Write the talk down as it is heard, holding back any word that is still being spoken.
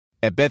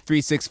At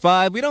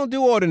Bet365, we don't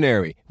do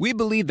ordinary. We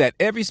believe that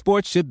every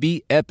sport should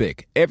be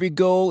epic. Every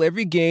goal,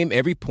 every game,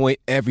 every point,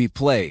 every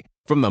play.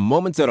 From the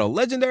moments that are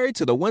legendary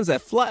to the ones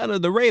that fly under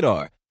the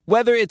radar.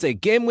 Whether it's a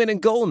game-winning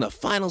goal in the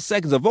final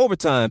seconds of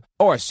overtime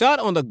or a shot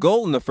on the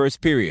goal in the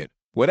first period.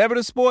 Whatever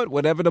the sport,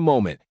 whatever the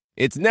moment.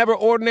 It's never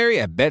ordinary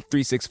at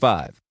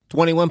Bet365.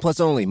 21 plus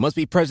only. Must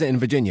be present in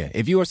Virginia.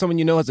 If you or someone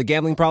you know has a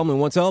gambling problem and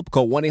wants help,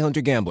 call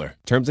 1-800-GAMBLER.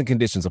 Terms and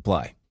conditions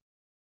apply.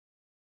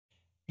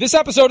 This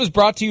episode is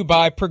brought to you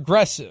by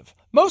Progressive.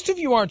 Most of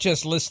you aren't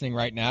just listening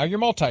right now, you're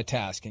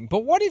multitasking.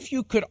 But what if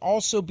you could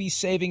also be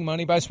saving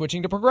money by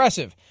switching to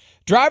Progressive?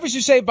 Drivers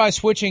who save by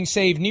switching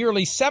save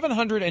nearly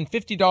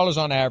 $750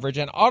 on average,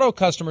 and auto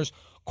customers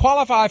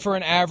qualify for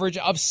an average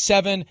of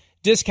 7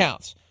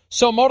 discounts.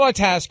 So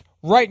multitask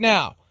right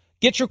now.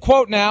 Get your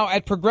quote now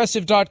at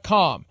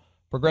Progressive.com.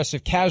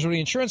 Progressive Casualty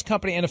Insurance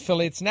Company and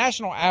affiliates,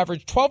 national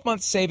average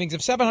 12-month savings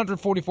of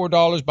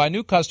 $744 by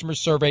new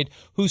customers surveyed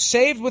who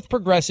saved with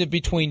Progressive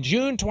between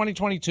June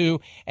 2022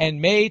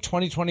 and May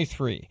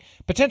 2023.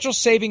 Potential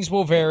savings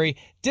will vary.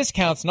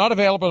 Discounts not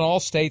available in all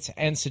states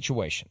and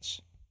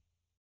situations.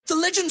 The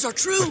legends are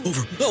true.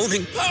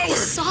 Overwhelming power! The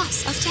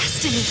sauce of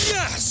destiny.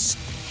 Yes!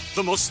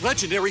 The most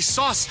legendary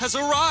sauce has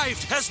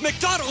arrived as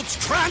McDonald's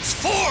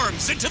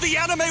transforms into the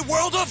anime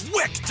world of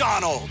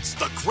WickDonald's.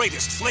 The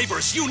greatest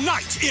flavors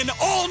unite in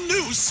all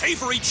new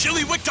savory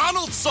chili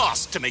McDonald's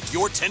sauce to make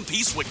your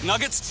 10-piece Wick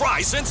Nuggets,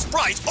 fries, and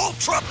Sprite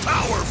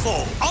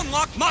ultra-powerful.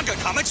 Unlock manga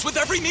comics with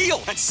every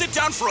meal and sit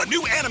down for a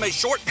new anime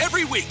short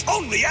every week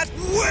only at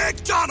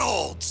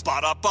WickDonald's.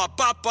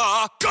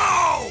 Ba-da-ba-ba-ba,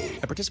 go!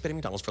 At participating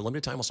McDonald's for a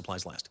limited time while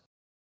supplies last.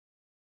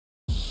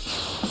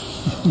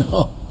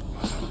 No.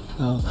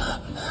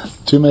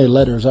 Too many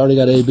letters. I already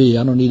got AB.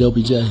 I don't need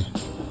OBJ.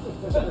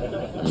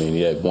 I mean,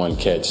 he had one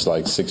catch,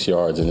 like 6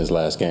 yards in his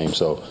last game,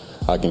 so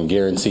I can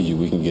guarantee you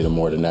we can get him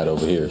more than that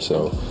over here.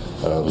 So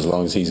as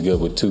long as he's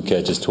good with 2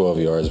 catches, 12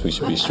 yards, we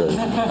should be straight.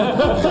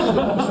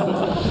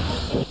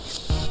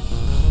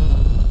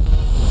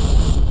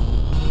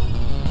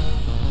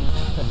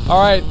 All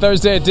right,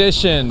 Thursday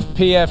edition,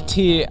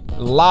 PFT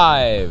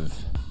Live.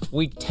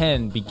 Week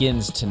 10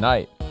 begins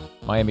tonight.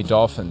 Miami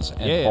Dolphins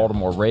and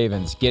Baltimore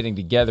Ravens getting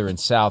together in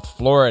South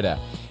Florida.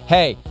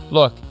 Hey,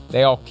 look,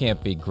 they all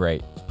can't be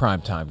great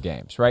primetime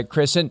games, right,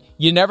 Chris? And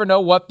you never know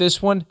what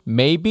this one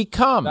may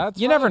become.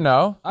 You never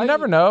know. You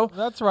never know.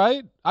 That's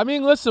right. I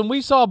mean, listen,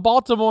 we saw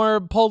Baltimore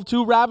pull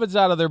 2 rabbits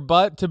out of their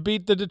butt to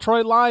beat the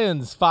Detroit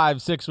Lions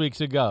 5-6 weeks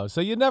ago.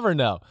 So you never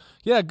know.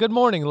 Yeah, good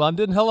morning,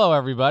 London. Hello,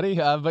 everybody.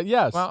 But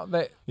yes, well,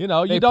 you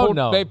don't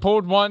know. They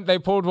pulled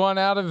one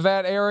out of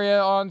that area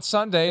on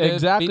Sunday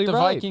to beat the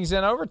Vikings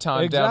in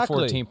overtime, down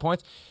 14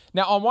 points.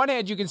 Now, on one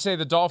hand, you can say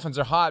the Dolphins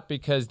are hot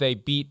because they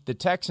beat the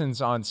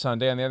Texans on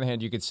Sunday. On the other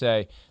hand, you could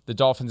say the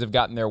Dolphins have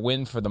gotten their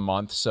win for the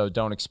month, so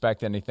don't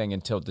expect anything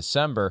until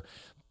December.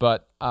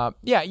 But,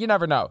 you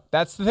never know.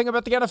 That's the thing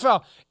about the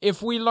NFL.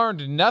 If we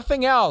learned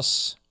nothing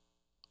else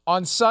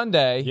on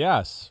Sunday,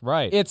 yes,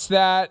 right, it's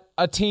that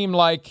a team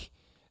like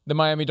the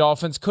Miami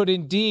Dolphins could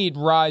indeed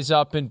rise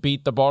up and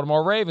beat the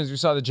Baltimore Ravens. We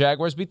saw the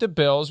Jaguars beat the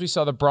Bills. We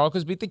saw the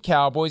Broncos beat the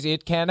Cowboys.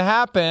 It can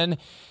happen.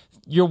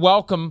 You're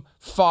welcome,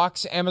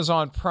 Fox,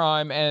 Amazon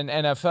Prime, and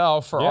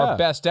NFL for our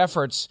best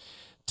efforts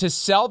to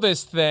sell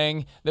this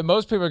thing that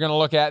most people are going to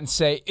look at and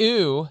say,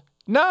 ew.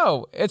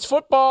 No, it's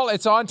football.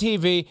 It's on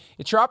TV.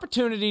 It's your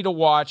opportunity to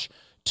watch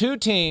 2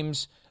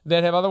 teams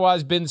that have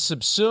otherwise been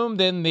subsumed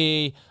in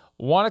the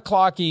 1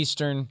 o'clock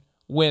Eastern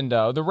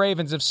window. The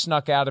Ravens have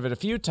snuck out of it a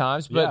few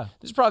times, but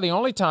this is probably the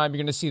only time you're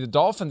going to see the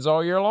Dolphins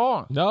all year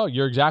long. No,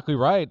 you're exactly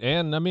right.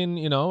 And, I mean,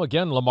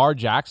 again, Lamar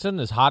Jackson,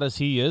 as hot as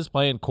he is,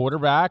 playing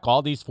quarterback,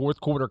 all these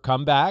fourth-quarter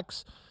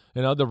comebacks.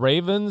 The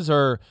Ravens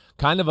are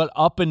kind of an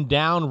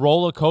up-and-down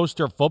roller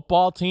coaster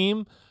football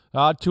team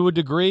to a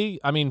degree.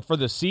 I mean, for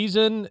the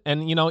season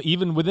and,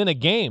 even within a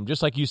game,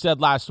 just like you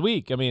said last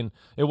week, I mean,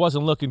 it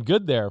wasn't looking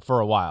good there for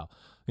a while.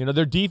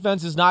 Their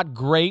defense is not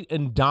great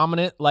and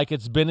dominant like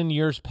it's been in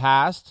years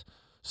past.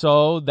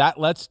 So that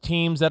lets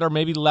teams that are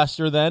maybe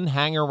lesser than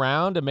hang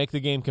around and make the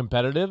game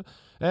competitive.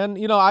 And,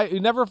 I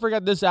never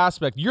forget this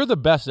aspect. You're the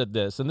best at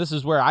this, and this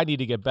is where I need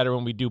to get better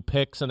when we do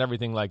picks and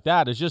everything like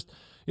that. It's just,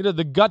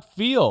 the gut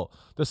feel,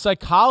 the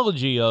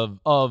psychology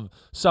of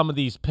some of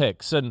these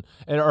picks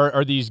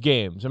or these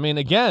games. I mean,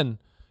 again,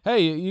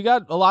 hey, you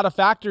got a lot of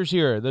factors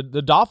here.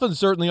 The Dolphins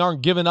certainly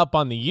aren't giving up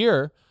on the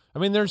year. I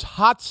mean, there's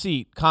hot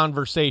seat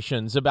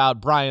conversations about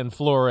Brian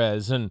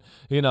Flores and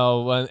the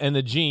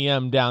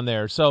GM down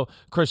there. So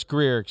Chris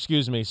Greer,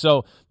 excuse me.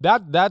 So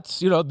that's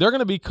they're going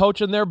to be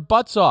coaching their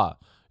butts off.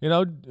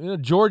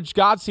 George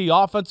Godsey,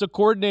 offensive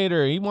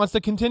coordinator. He wants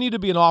to continue to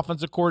be an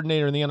offensive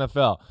coordinator in the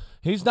NFL.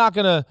 He's not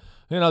going to,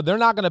 they're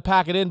not going to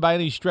pack it in by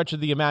any stretch of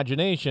the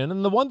imagination.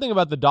 And the one thing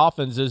about the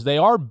Dolphins is they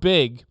are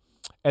big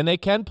and they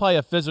can play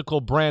a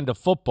physical brand of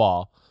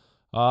football.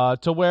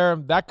 To where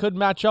that could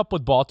match up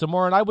with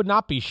Baltimore, and I would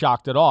not be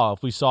shocked at all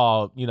if we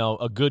saw,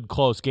 a good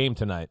close game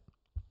tonight.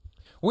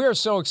 We are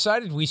so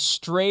excited. We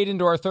strayed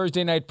into our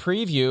Thursday night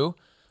preview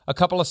a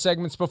couple of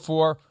segments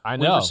before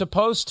we were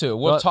supposed to.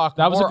 We'll talk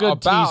that more was a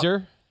good about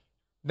teaser.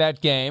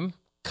 that game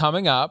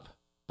coming up,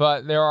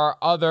 but there are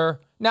other.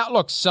 Now,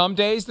 look, some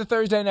days the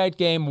Thursday night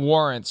game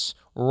warrants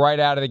right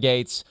out of the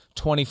gates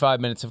 25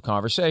 minutes of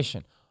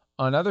conversation.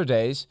 On other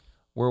days,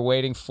 we're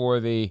waiting for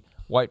the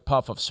white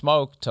puff of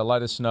smoke to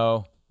let us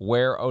know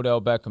where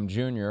Odell Beckham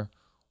Jr.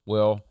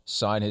 will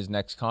sign his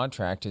next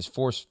contract, his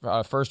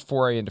first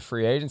foray into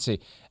free agency.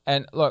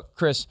 And look,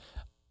 Chris,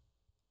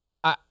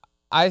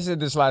 I said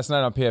this last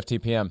night on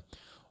PFTPM.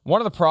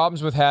 One of the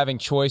problems with having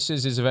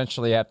choices is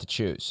eventually you have to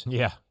choose.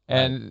 Yeah.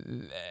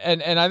 And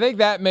I think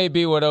that may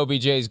be what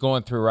OBJ is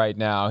going through right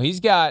now. He's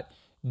got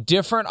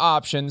different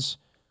options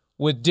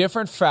with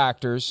different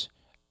factors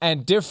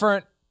and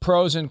different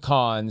pros and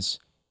cons,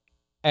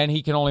 and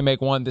he can only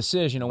make one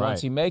decision. And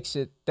once he makes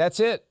it, that's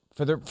it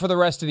for the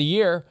rest of the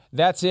year.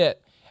 That's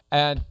it.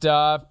 And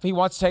he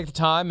wants to take the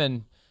time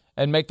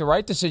and make the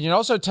right decision. It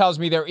also tells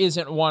me there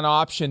isn't one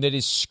option that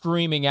is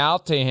screaming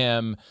out to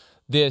him,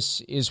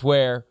 this is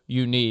where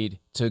you need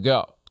to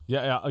go.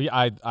 Yeah,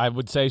 I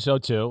would say so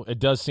too. It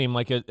does seem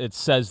like it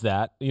says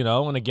that,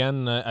 and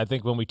again, I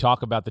think when we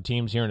talk about the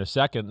teams here in a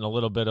second and a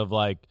little bit of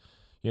like,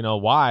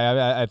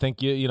 why, I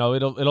think,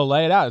 it'll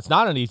lay it out. It's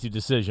not an easy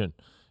decision.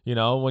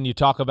 When you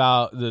talk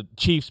about the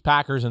Chiefs,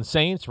 Packers, and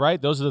Saints,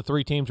 right? Those are the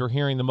three teams we're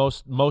hearing the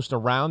most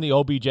around the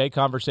OBJ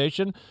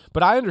conversation.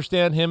 But I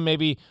understand him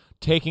maybe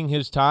taking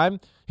his time.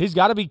 He's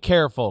got to be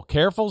careful.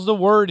 Careful's the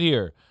word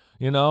here.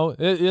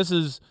 This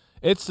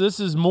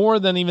is more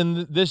than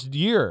even this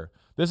year.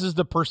 This is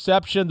the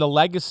perception, the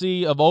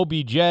legacy of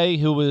OBJ,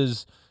 who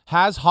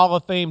has Hall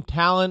of Fame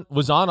talent,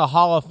 was on a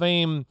Hall of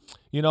Fame,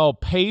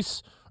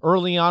 pace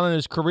early on in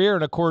his career,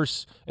 and of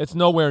course, it's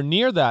nowhere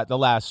near that the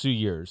last few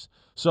years.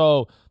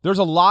 So there's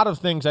a lot of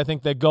things I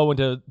think that go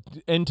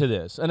into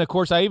this. And, of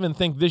course, I even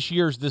think this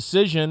year's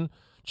decision,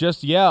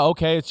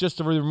 it's just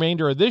the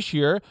remainder of this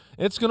year.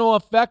 It's going to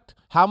affect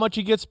how much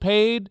he gets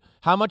paid,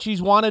 how much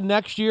he's wanted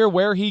next year,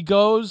 where he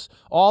goes,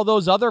 all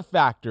those other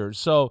factors.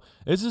 So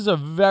this is a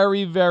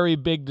very, very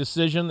big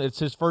decision. It's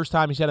his first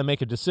time he's had to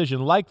make a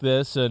decision like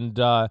this. And,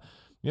 I'm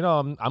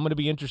going to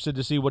be interested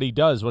to see what he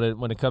does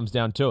when it comes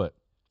down to it.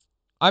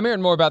 I'm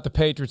hearing more about the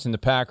Patriots and the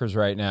Packers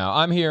right now.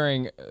 I'm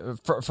hearing,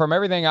 from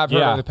everything I've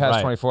heard over the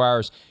past 24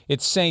 hours,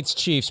 it's Saints,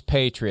 Chiefs,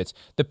 Patriots.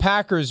 The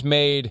Packers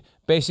made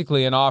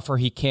basically an offer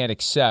he can't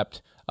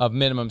accept of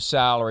minimum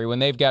salary when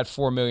they've got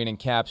 $4 million in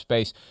cap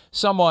space.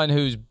 Someone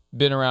who's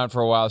been around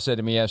for a while said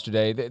to me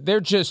yesterday, they're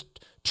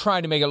just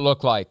trying to make it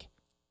look like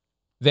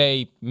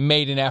they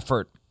made an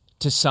effort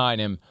to sign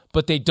him,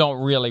 but they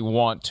don't really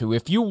want to.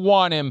 If you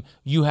want him,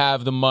 you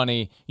have the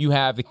money, you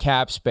have the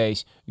cap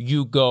space,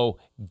 you go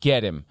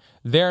get him.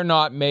 They're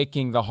not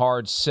making the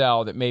hard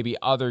sell that maybe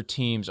other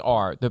teams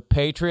are. The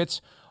Patriots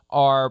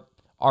are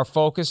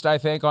focused, I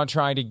think, on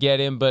trying to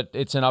get him, but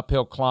it's an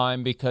uphill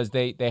climb because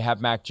they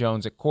have Mac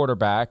Jones at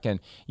quarterback,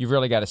 and you've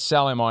really got to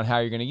sell him on how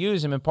you're going to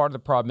use him. And part of the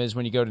problem is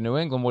when you go to New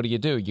England, what do?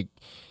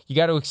 You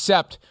got to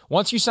accept.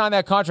 Once you sign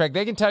that contract,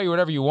 they can tell you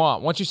whatever you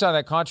want. Once you sign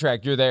that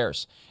contract, you're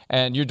theirs,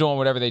 and you're doing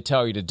whatever they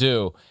tell you to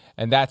do,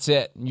 and that's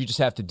it. You just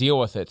have to deal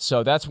with it.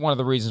 So that's one of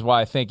the reasons why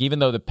I think even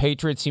though the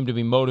Patriots seem to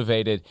be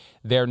motivated,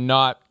 they're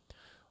not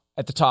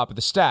at the top of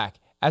the stack.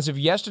 As of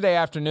yesterday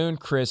afternoon,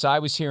 Chris, I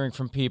was hearing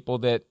from people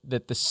that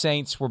the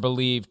Saints were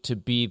believed to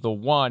be the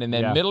one, and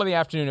then middle of the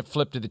afternoon it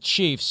flipped to the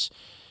Chiefs,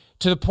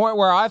 to the point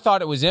where I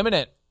thought it was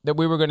imminent that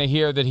we were going to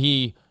hear that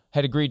he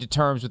had agreed to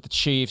terms with the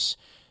Chiefs.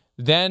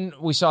 Then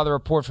we saw the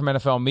report from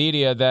NFL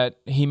media that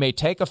he may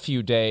take a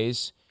few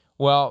days.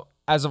 Well,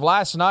 as of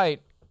last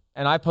night,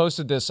 and I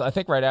posted this, I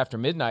think right after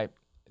midnight,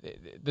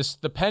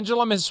 the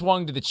pendulum has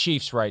swung to the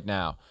Chiefs right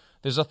now.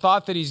 There's a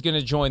thought that he's going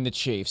to join the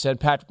Chiefs, and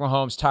Patrick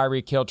Mahomes,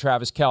 Tyreek Hill,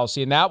 Travis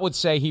Kelce, and that would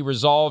say he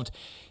resolved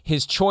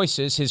his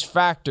choices, his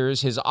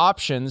factors, his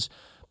options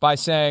by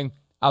saying,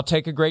 I'll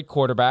take a great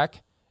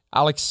quarterback.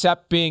 I'll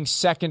accept being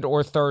second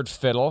or third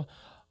fiddle.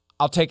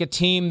 I'll take a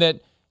team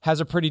that has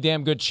a pretty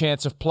damn good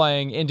chance of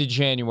playing into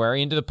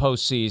January, into the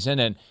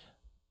postseason, and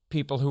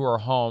people who are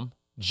home,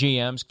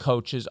 GMs,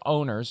 coaches,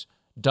 owners,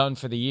 done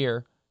for the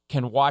year,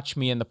 can watch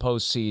me in the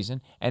postseason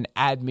and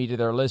add me to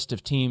their list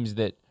of teams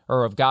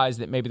or of guys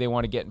that maybe they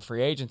want to get in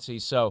free agency.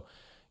 So,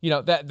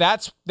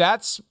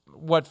 that's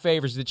what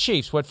favors the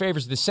Chiefs. What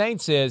favors the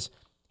Saints is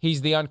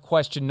he's the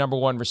unquestioned number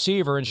one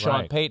receiver, and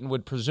Sean Payton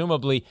would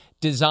presumably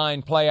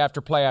design play after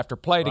play after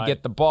play to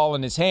get the ball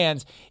in his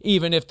hands,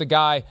 even if the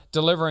guy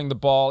delivering the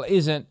ball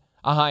isn't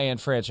a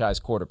high-end franchise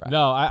quarterback.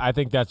 No, I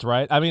think that's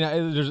right. I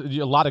mean, there's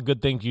a lot of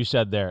good things you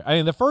said there. I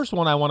mean, the first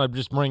one I want to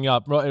just bring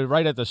up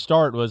right at the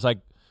start was like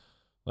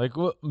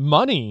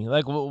money.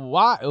 Like,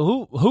 why?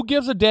 Who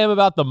gives a damn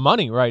about the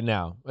money right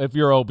now if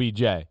you're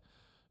OBJ?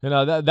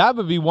 That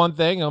would be one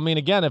thing. I mean,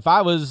 again, if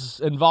I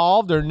was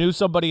involved or knew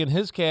somebody in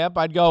his camp,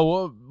 I'd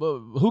go, well,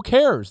 who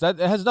cares? That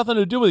has nothing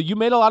to do with it. You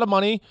made a lot of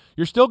money.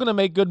 You're still going to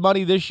make good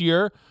money this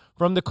year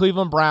from the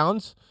Cleveland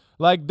Browns.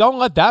 Like, don't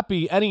let that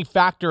be any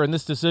factor in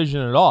this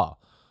decision at all.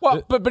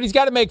 Well, but he's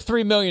got to make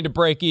 $3 million to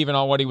break even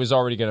on what he was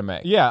already going to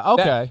make. Yeah,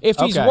 okay. If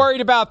he's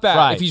worried about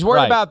that, he's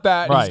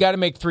got to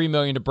make $3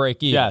 million to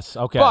break even. Yes,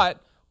 okay.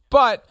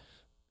 But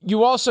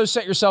you also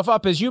set yourself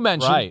up, as you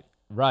mentioned,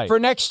 right, for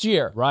next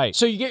year. Right.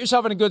 So you get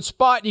yourself in a good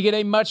spot. You get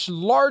a much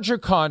larger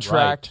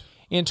contract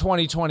in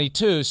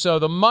 2022. So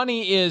the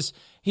money is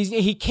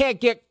he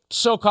can't get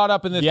so caught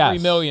up in the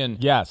 $3 million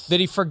that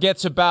he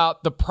forgets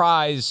about the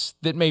prize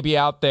that may be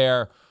out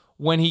there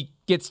when he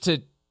gets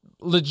to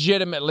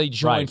legitimately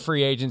join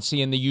free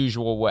agency in the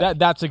usual way.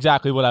 That's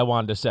exactly what I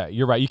wanted to say.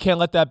 You're right. You can't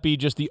let that be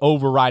just the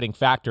overriding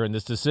factor in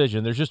this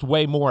decision. There's just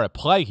way more at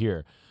play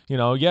here.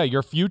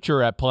 Your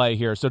future at play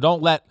here. So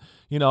don't let,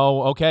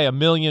 $1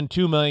 million,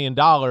 $2 million,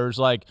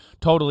 like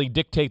totally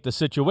dictate the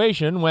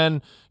situation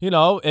when,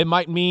 it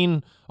might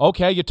mean,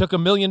 okay, you took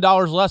 $1 million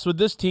less with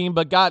this team,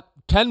 but got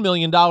 $10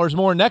 million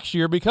more next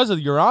year because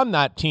you're on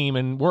that team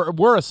and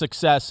we're a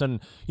success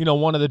and,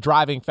 one of the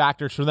driving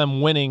factors for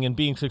them winning and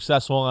being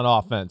successful on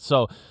offense.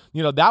 So,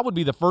 that would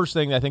be the first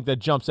thing I think that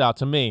jumps out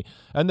to me.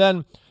 And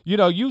then,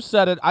 you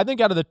said it, I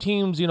think out of the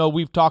teams,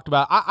 we've talked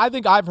about, I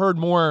think I've heard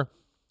more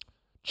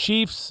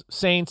Chiefs,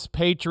 Saints,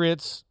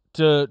 Patriots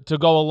to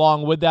go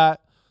along with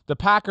that. The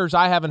Packers,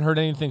 I haven't heard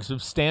anything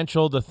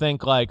substantial to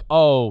think like,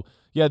 oh,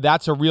 yeah,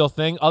 that's a real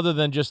thing other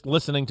than just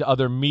listening to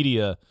other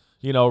media,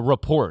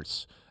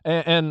 reports.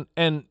 And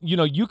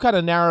you kind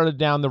of narrowed it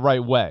down the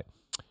right way.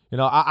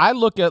 I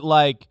look at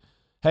like,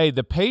 hey,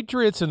 the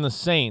Patriots and the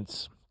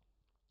Saints,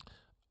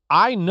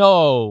 I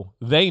know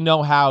they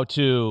know how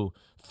to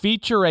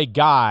feature a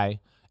guy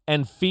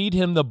and feed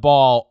him the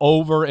ball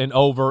over and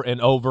over and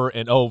over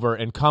and over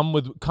and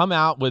come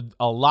out with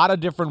a lot of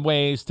different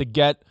ways to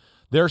get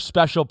their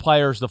special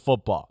players the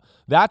football.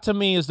 That, to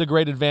me, is the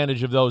great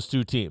advantage of those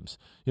two teams.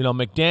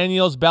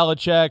 McDaniels,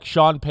 Belichick,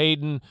 Sean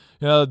Payton,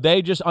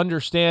 they just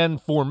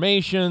understand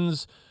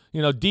formations,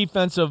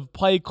 defensive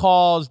play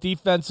calls,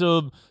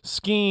 defensive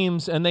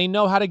schemes, and they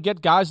know how to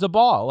get guys the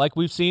ball. Like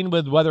we've seen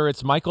with whether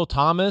it's Michael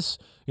Thomas,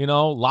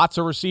 lots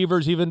of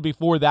receivers even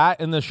before that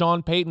in the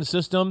Sean Payton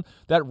system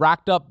that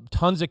racked up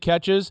tons of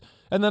catches.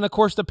 And then, of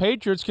course, the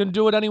Patriots can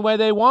do it any way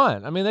they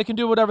want. I mean, they can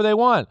do whatever they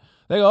want.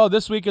 They go, oh,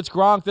 this week it's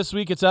Gronk, this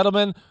week it's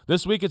Edelman,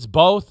 this week it's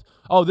both.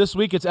 Oh, this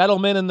week it's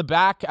Edelman in the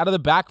back, out of the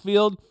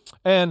backfield.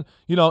 And,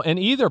 in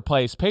either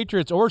place,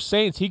 Patriots or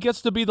Saints, he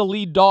gets to be the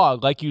lead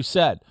dog, like you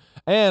said.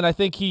 And I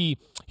think he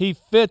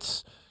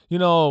fits,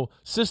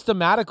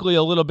 systematically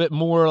a little bit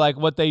more like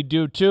what they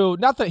do too.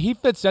 Not that he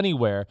fits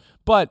anywhere,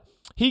 but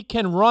he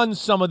can run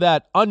some of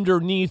that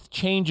underneath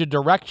change of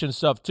direction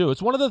stuff too.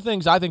 It's one of the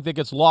things I think that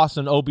gets lost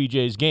in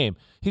OBJ's game.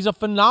 He's a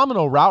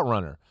phenomenal route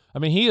runner. I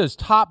mean, he is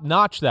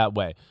top-notch that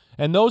way.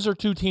 And those are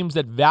two teams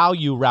that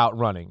value route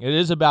running. It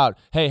is about,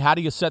 hey, how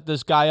do you set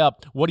this guy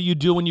up? What do you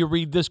do when you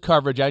read this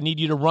coverage? I need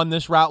you to run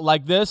this route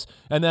like this.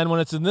 And then when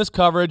it's in this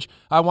coverage,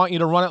 I want you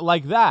to run it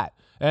like that.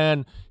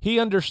 And he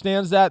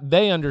understands that.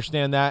 They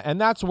understand that.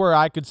 And that's where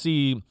I could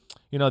see,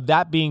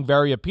 that being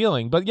very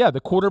appealing. But, yeah,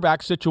 the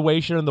quarterback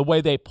situation and the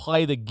way they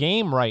play the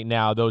game right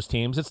now, those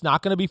teams, it's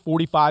not going to be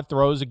 45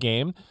 throws a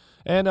game.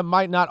 And it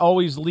might not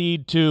always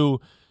lead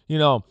to,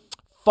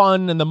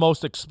 fun and the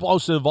most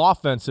explosive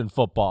offense in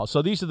football.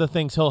 So these are the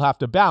things he'll have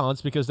to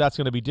balance because that's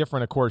going to be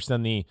different, of course,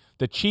 than the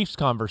Chiefs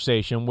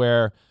conversation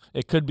where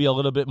it could be a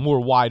little bit more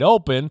wide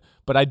open,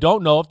 but I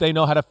don't know if they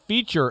know how to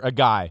feature a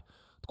guy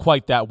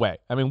quite that way.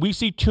 I mean, we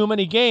see too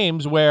many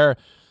games where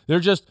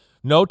there's just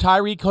no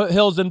Tyreek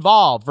Hill's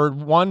involved for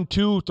 1,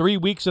 2, 3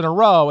 weeks in a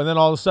row, and then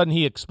all of a sudden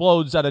he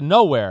explodes out of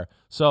nowhere.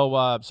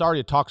 So sorry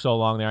to talk so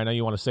long there. I know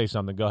you want to say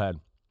something. Go ahead.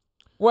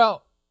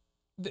 Well,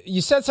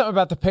 you said something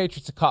about the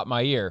Patriots that caught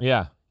my ear.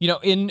 Yeah.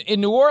 In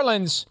New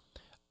Orleans,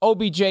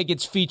 OBJ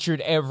gets featured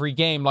every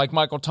game, like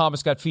Michael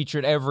Thomas got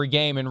featured every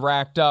game and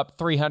racked up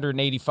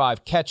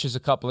 385 catches a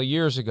couple of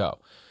years ago.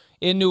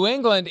 In New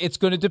England, it's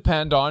going to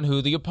depend on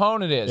who the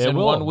opponent is. And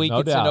 1 week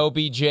it's an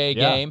OBJ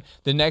game.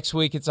 The next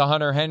week it's a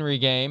Hunter Henry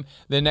game.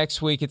 The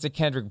next week it's a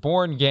Kendrick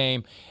Bourne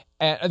game.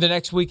 And the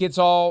next week it's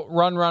all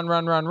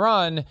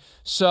run.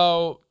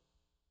 So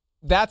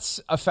that's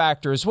a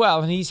factor as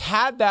well. And he's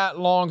had that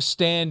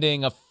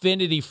long-standing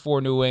affinity for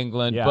New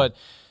England, but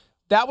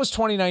that was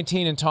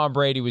 2019 and Tom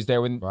Brady was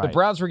there when the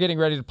Browns were getting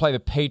ready to play the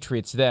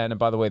Patriots then. And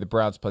by the way, the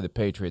Browns play the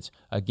Patriots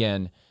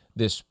again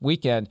this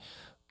weekend.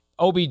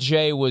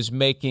 OBJ was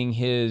making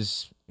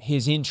his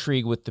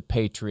intrigue with the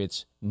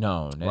Patriots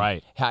known.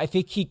 And I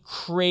think he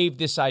craved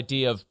this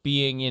idea of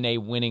being in a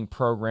winning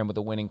program with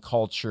a winning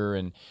culture,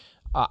 and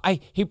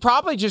he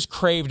probably just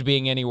craved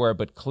being anywhere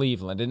but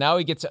Cleveland. And now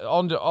he gets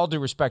all due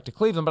respect to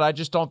Cleveland, but I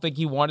just don't think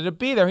he wanted to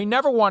be there. He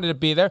never wanted to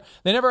be there.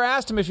 They never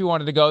asked him if he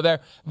wanted to go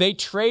there. They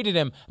traded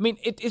him. I mean,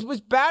 it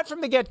was bad from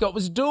the get-go. It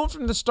was doomed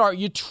from the start.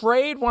 You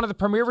trade one of the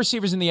premier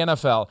receivers in the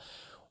NFL,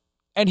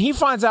 and he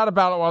finds out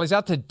about it while he's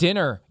out to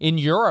dinner in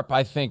Europe,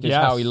 I think, is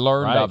how he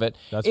learned of it.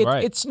 That's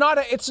right. It's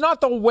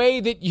not the way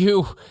that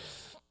you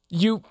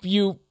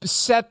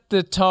set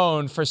the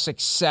tone for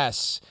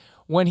success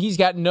when he's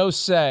got no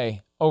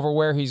say over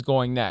where he's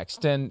going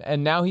next. And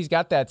now he's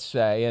got that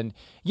say. And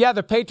yeah,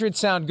 the Patriots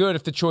sound good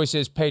if the choice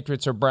is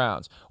Patriots or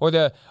Browns. Or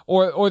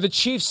the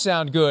Chiefs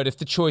sound good if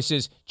the choice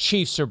is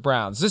Chiefs or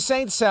Browns. The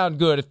Saints sound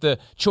good if the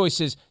choice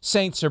is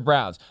Saints or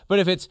Browns. But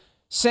if it's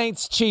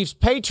Saints, Chiefs,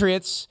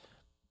 Patriots,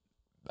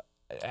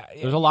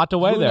 There's a lot to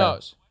weigh there.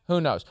 Who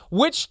knows?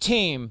 Which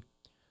team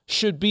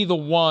should be the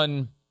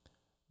one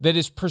that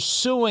is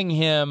pursuing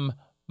him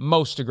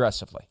most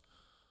aggressively?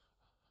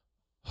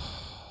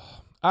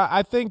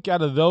 I think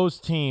out of those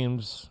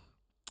teams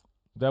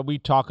that we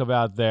talk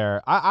about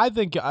there, I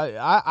think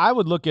I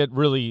would look at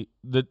really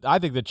I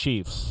think the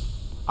Chiefs.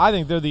 I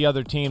think they're the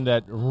other team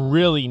that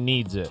really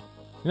needs it.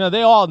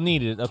 They all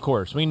need it, of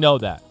course. We know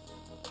that.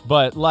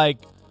 But,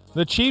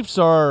 the Chiefs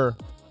are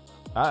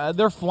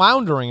they're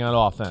floundering on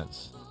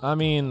offense. I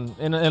mean,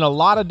 in a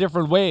lot of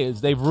different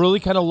ways. They've really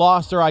kind of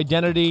lost their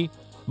identity.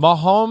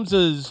 Mahomes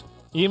is,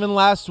 even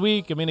last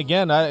week, I mean,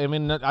 again,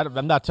 I'm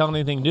not telling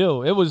anything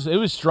new. It was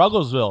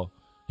Strugglesville.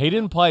 He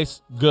didn't play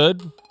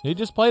good. He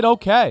just played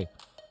okay.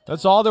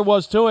 That's all there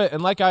was to it.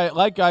 And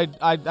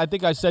I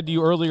think I said to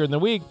you earlier in the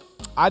week,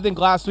 I think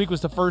last week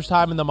was the first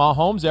time in the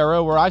Mahomes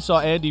era where I saw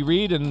Andy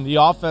Reid and the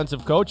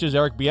offensive coaches,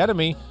 Eric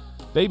Bieniemy,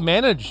 they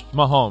managed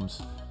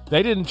Mahomes.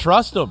 They didn't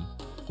trust him.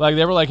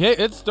 They were like, hey,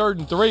 it's 3rd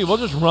and 3. We'll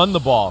just run the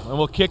ball, and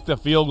we'll kick the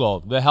field goal.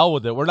 The hell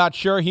with it. We're not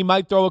sure. He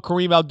might throw a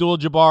Kareem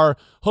Abdul-Jabbar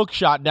hook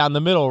shot down the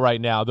middle right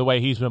now, the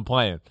way he's been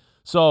playing.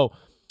 So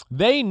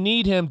they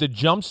need him to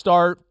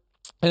jumpstart,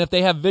 and if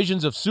they have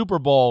visions of Super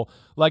Bowl,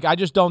 I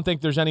just don't think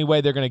there's any way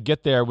they're going to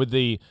get there with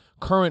the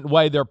current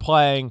way they're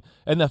playing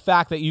and the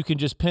fact that you can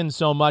just pin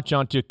so much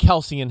onto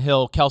Kelsey and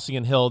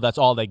Hill, that's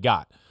all they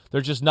got.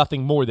 There's just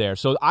nothing more there.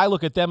 So I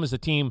look at them as a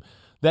team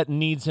that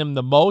needs him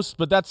the most,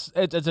 but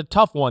it's a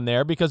tough one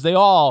there because they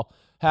all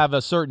have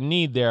a certain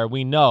need there.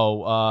 We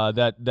know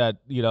that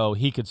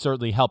he could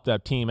certainly help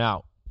that team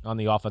out on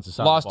the offensive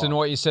side. Lost in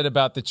what you said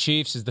about the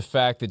Chiefs is the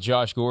fact that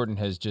Josh Gordon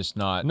has just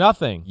not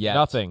nothing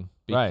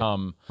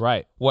become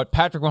right. What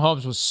Patrick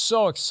Mahomes was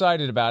so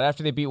excited about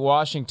after they beat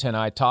Washington.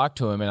 I talked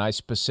to him and I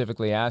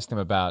specifically asked him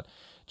about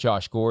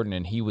Josh Gordon,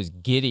 and he was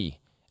giddy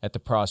at the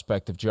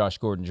prospect of Josh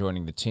Gordon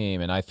joining the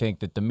team. And I think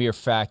that the mere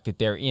fact that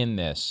they're in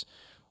this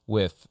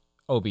with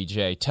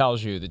OBJ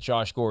tells you that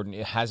Josh Gordon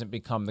hasn't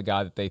become the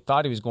guy that they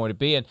thought he was going to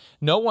be, and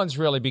no one's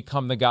really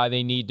become the guy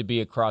they need to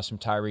be across from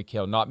Tyreek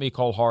Hill. Not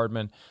Mecole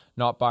Hardman,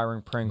 not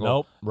Byron Pringle.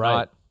 Nope,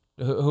 right.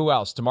 Who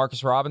else?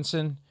 Demarcus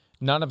Robinson?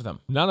 None of them.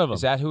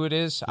 Is that who it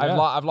is? Yeah.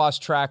 I've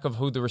lost track of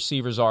who the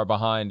receivers are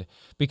behind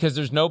because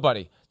there's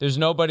nobody. There's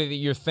nobody that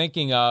you're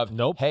thinking of.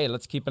 Nope. Hey,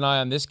 let's keep an eye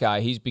on this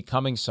guy. He's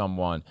becoming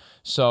someone.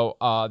 So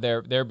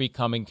they're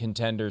becoming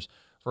contenders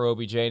for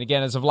OBJ. And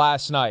again, as of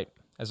last night,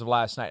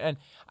 and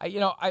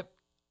I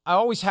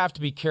always have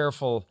to be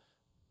careful.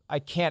 I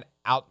can't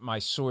out my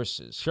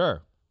sources.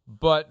 Sure.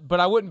 But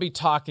I wouldn't be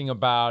talking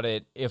about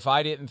it if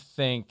I didn't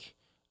think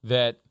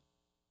that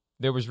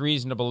there was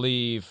reason to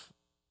believe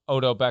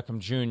Odell Beckham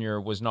Jr.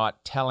 was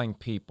not telling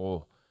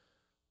people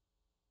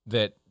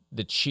that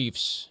the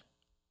Chiefs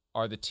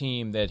are the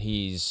team that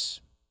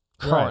he's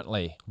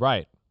currently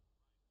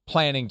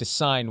planning to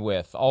sign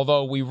with.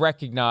 Although we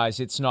recognize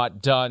it's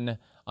not done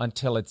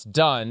until it's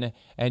done,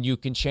 and you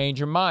can change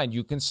your mind.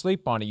 You can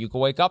sleep on it. You can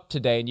wake up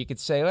today and you could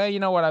say, well, you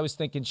know what, I was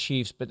thinking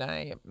Chiefs, but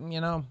went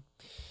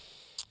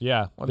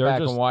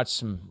back and watched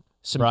some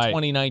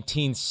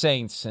 2019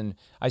 Saints, and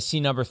I see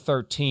number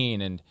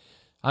 13, and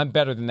I'm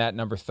better than that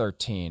number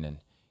 13. And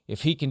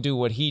if he can do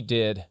what he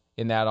did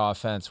in that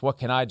offense, what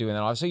can I do in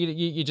that offense? So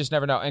you just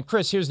never know. And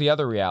Chris, here's the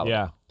other reality.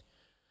 Yeah.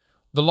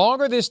 The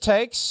longer this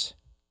takes,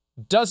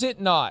 does it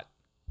not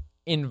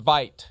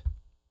invite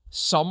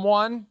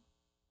someone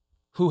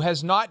who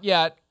has not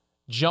yet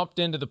jumped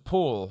into the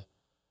pool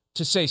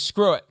to say,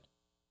 screw it,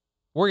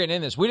 we're getting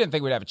in this. We didn't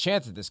think we'd have a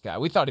chance at this guy.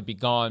 We thought he'd be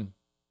gone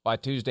by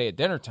Tuesday at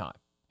dinner time.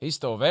 He's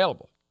still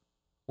available.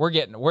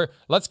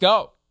 Let's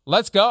go.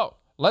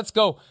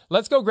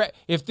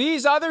 If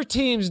these other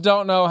teams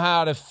don't know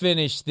how to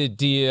finish the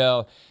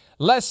deal,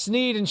 Les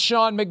Snead and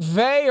Sean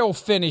McVay will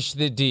finish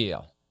the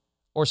deal.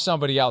 Or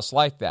somebody else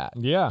like that.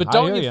 Yeah, but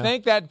don't you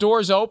think that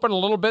door's open a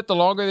little bit the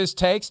longer this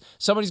takes?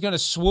 Somebody's going to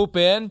swoop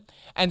in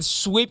and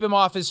sweep him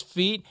off his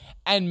feet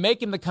and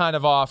make him the kind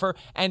of offer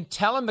and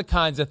tell him the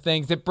kinds of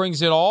things that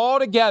brings it all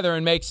together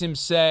and makes him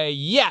say,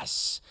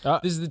 yes,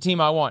 this is the team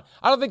I want.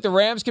 I don't think the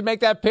Rams could make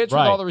that pitch with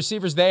all the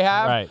receivers they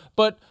have,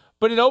 but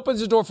it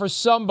opens the door for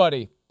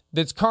somebody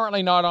that's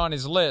currently not on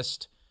his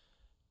list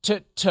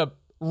to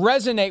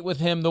resonate with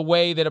him the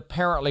way that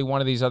apparently one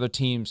of these other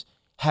teams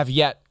have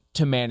yet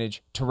to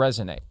manage to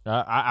resonate.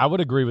 I would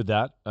agree with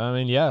that. I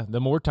mean, yeah,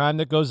 the more time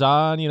that goes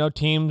on,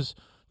 teams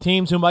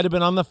who might have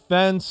been on the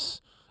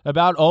fence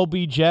about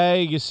OBJ,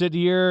 you sit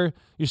here,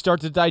 you start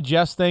to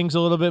digest things a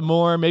little bit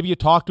more. Maybe you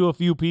talk to a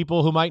few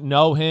people who might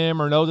know him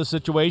or know the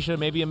situation.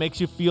 Maybe it makes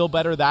you feel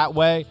better that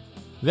way.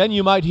 Then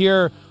you might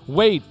hear,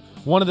 wait,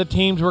 one of the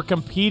teams we're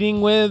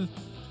competing with,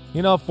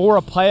 for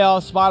a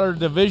playoff spot or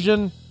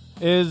division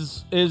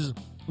is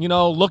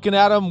looking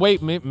at him.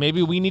 Wait,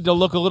 maybe we need to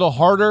look a little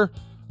harder.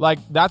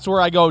 That's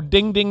where I go,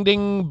 ding, ding,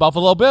 ding,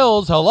 Buffalo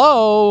Bills,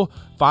 hello,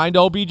 find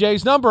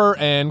OBJ's number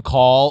and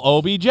call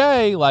OBJ.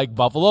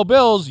 Buffalo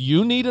Bills,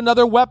 you need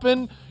another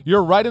weapon.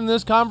 You're right in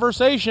this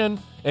conversation.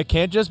 It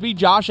can't just be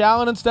Josh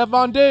Allen and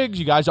Stephon Diggs.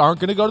 You guys aren't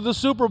going to go to the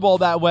Super Bowl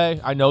that way.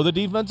 I know the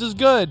defense is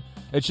good.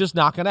 It's just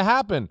not going to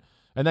happen.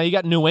 And then you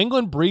got New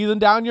England breathing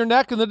down your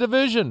neck in the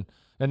division.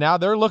 And now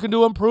they're looking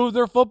to improve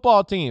their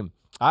football team.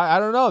 I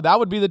don't know. That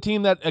would be the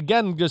team that,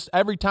 again, just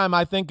every time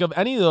I think of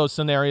any of those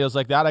scenarios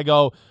like that, I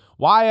go,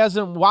 why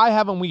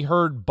haven't we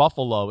heard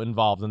Buffalo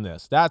involved in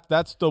this?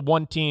 That's the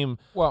one team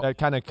that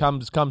kind of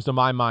comes to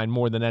my mind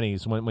more than any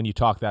when you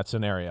talk that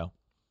scenario.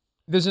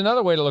 There's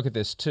another way to look at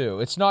this,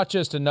 too. It's not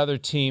just another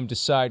team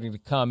deciding to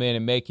come in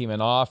and make him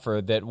an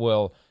offer that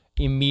will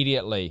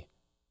immediately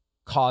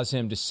cause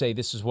him to say,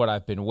 this is what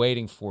I've been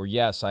waiting for.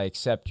 Yes, I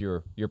accept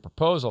your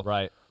proposal.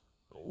 Right.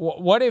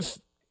 What if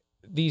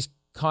these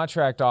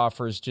contract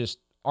offers just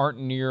aren't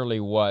nearly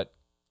what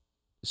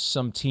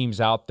some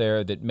teams out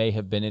there that may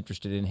have been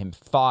interested in him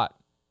thought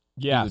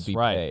he would be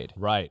paid?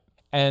 Right.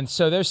 And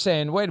so they're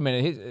saying, wait a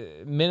minute,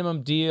 his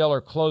minimum deal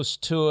or close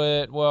to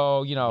it,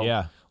 well,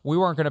 we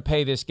weren't going to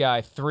pay this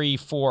guy 3,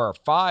 4, or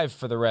 5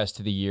 for the rest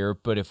of the year,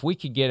 but if we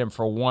could get him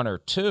for 1 or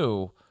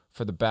 2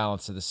 for the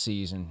balance of the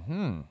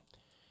season,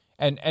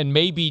 and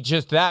maybe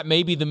just that,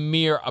 maybe the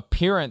mere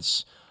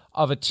appearance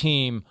of a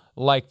team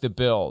like the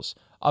Bills,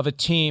 of a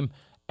team,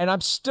 and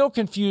I'm still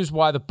confused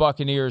why the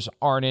Buccaneers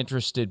aren't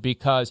interested,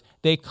 because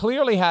they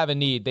clearly have a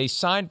need. They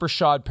signed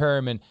Brashad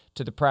Perriman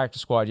to the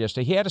practice squad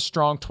yesterday. He had a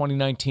strong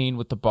 2019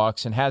 with the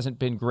Bucs and hasn't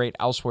been great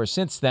elsewhere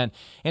since then.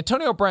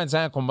 Antonio Brown's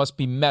ankle must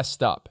be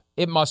messed up.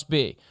 It must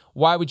be.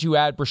 Why would you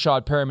add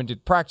Brashad Perriman to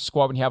the practice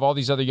squad when you have all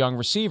these other young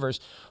receivers?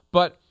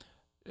 But,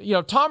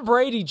 Tom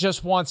Brady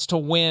just wants to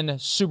win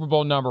Super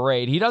Bowl number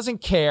 8. He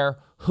doesn't care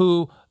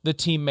who the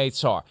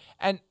teammates are.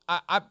 And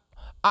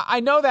I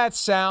know that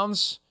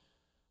sounds,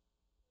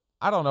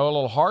 I don't know, a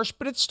little harsh,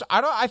 but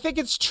I think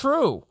it's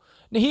true.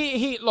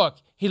 He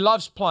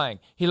loves playing.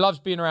 He loves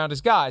being around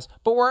his guys.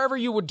 But wherever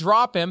you would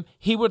drop him,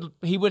 he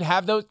would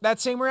have that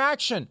same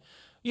reaction.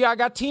 Yeah, I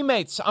got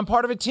teammates. I'm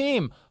part of a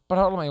team. But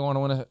how do I want to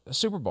win a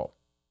Super Bowl?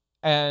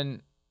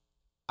 And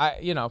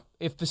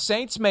if the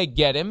Saints may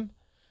get him,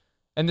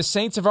 and the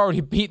Saints have already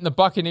beaten the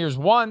Buccaneers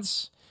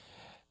once,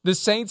 the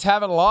Saints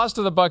haven't lost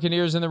to the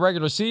Buccaneers in the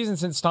regular season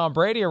since Tom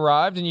Brady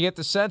arrived, and you get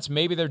the sense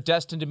maybe they're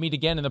destined to meet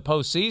again in the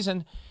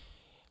postseason.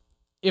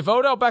 If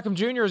Odell Beckham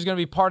Jr. is going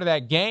to be part of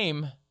that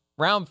game,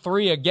 round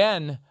 3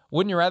 again,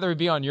 wouldn't you rather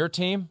be on your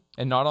team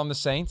and not on the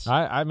Saints?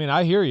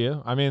 I hear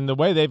you. The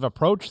way they've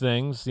approached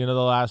things, the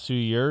last few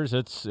years,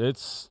 it's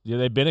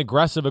they've been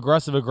aggressive,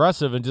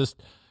 and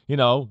just,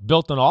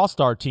 built an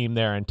all-star team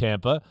there in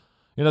Tampa.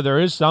 There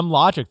is some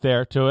logic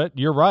there to it.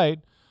 You're right.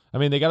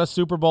 They got a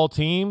Super Bowl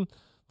team.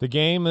 The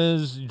game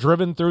is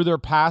driven through their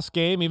pass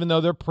game, even though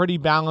they're pretty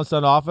balanced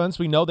on offense.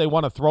 We know they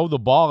want to throw the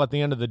ball at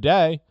the end of the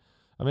day.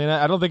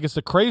 I don't think it's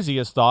the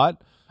craziest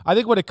thought. I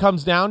think what it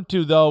comes down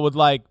to, though, with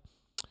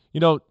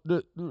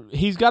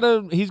he's got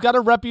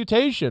a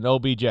reputation,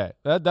 OBJ.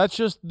 That's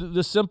just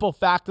the simple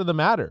fact of the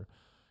matter.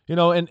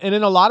 And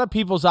in a lot of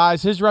people's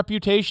eyes, his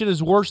reputation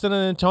is worse than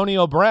an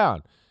Antonio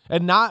Brown.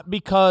 And not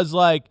because,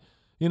 off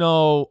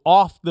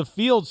the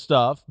field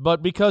stuff,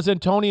 but because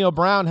Antonio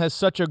Brown has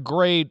such a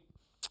great,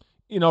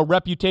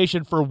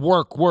 reputation for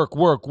work.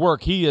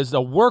 He is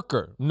a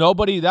worker.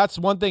 That's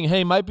one thing.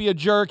 Hey, might be a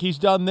jerk. He's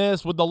done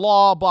this with the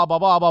law, blah, blah,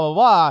 blah, blah, blah,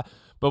 blah.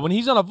 But when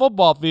he's on a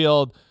football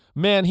field,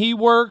 man, he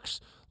works.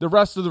 The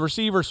rest of the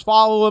receivers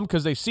follow him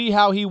because they see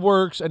how he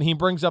works, and he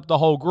brings up the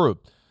whole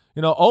group.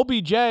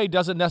 OBJ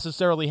doesn't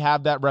necessarily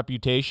have that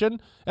reputation.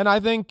 And I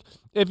think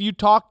if you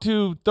talk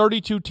to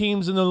 32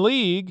 teams in the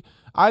league,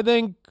 I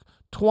think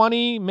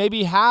 20,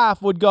 maybe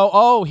half would go,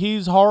 oh,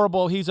 he's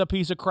horrible, he's a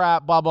piece of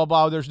crap, blah, blah,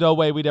 blah, there's no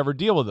way we'd ever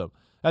deal with him.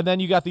 And then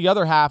you got the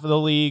other half of the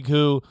league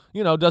who,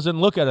 doesn't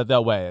look at it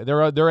that way.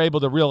 They're able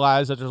to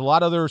realize that there's a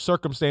lot of other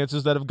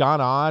circumstances that have gone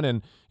on,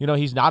 and,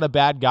 he's not a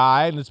bad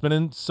guy, and it's been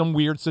in some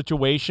weird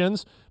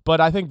situations. But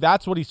I think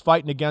that's what he's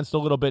fighting against a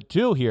little bit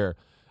too here.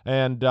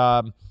 And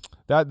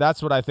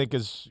that's what I think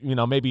is,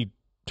 maybe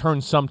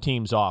turn some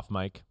teams off,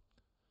 Mike.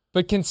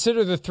 But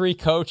consider the 3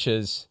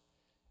 coaches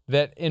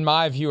that, in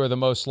my view, are the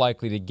most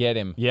likely to get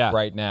him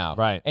right now.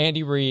 Right.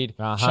 Andy Reid,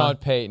 Sean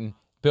Payton,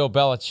 Bill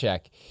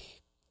Belichick.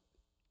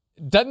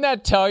 Doesn't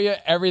that tell you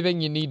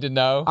everything you need to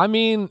know?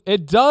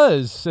 It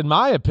does, in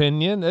my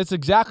opinion. That's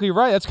exactly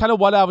right. That's kind of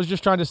what I was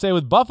just trying to say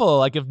with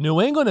Buffalo. If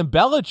New England and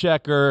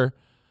Belichick are,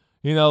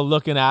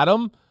 looking at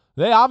him,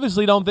 they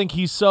obviously don't think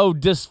he's so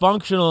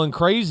dysfunctional and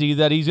crazy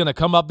that he's going to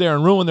come up there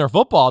and ruin their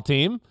football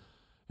team.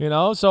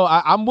 So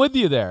I'm with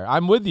you there.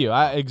 I'm with you.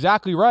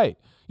 Exactly right.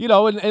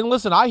 And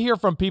listen, I hear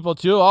from people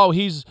too,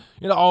 he's,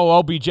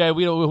 OBJ,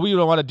 we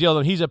don't want to deal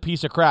with him. He's a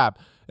piece of crap.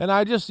 And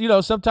I just,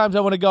 sometimes I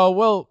want to go,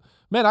 well,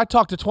 man, I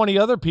talked to 20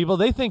 other people.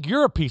 They think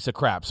you're a piece of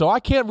crap. So I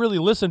can't really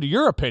listen to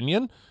your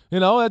opinion.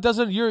 It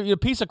doesn't, you're a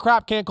piece of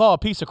crap can't call a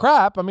piece of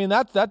crap.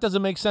 That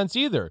doesn't make sense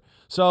either.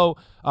 So,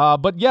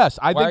 but yes,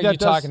 I think that Why are you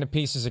talking to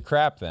pieces of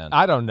crap then?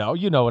 I don't know.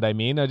 You know what I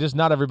mean. Just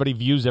not everybody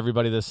views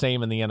everybody the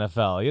same in the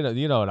NFL.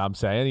 You know what I'm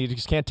saying. You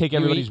just can't take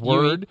everybody's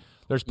word.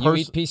 You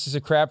eat pieces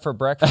of crab for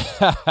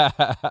breakfast?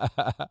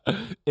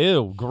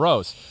 Ew,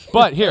 gross.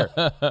 But here,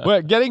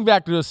 we're getting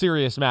back to a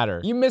serious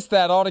matter. You missed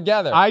that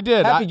altogether. I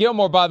did. Happy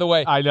Gilmore, by the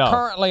way, I know.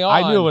 Currently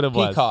on I knew what it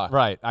was. Peacock.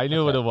 Right. I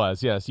knew what it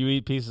was. Yes, you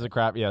eat pieces of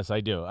crap. Yes,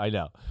 I do. I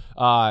know.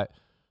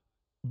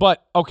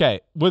 But,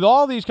 okay, with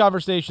all these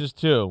conversations,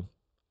 too,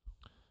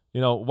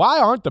 why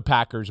aren't the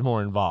Packers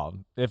more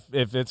involved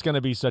if it's going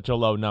to be such a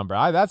low number?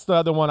 That's the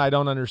other one I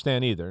don't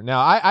understand either. Now,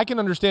 I can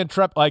understand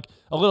a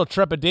little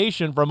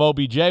trepidation from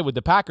OBJ with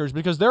the Packers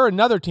because they're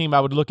another team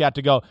I would look at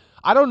to go,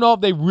 I don't know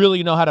if they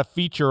really know how to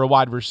feature a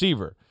wide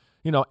receiver.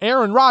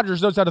 Aaron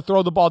Rodgers knows how to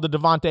throw the ball to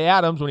Devontae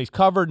Adams when he's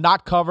covered,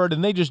 not covered,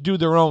 and they just do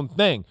their own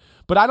thing.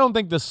 But I don't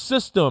think the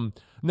system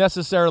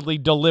necessarily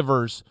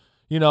delivers,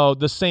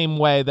 the same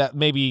way that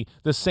maybe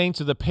the Saints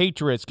or the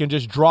Patriots can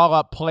just draw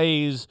up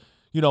plays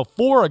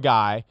for a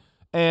guy,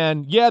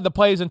 and the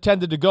play is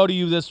intended to go to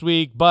you this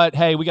week, but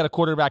hey, we got a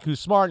quarterback who's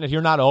smart, and if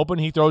you're not open,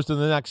 he throws to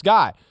the next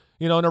guy.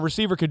 And a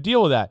receiver could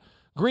deal with that.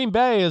 Green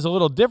Bay is a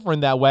little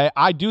different that way.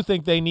 I do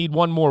think they need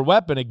one more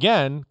weapon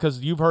again,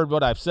 because you've heard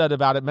what I've said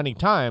about it many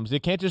times. They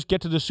can't just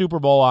get to the Super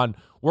Bowl on,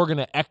 we're going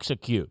to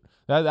execute.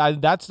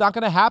 That's not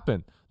going to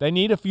happen. They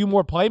need a few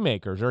more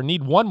playmakers, or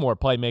need one more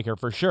playmaker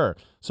for sure.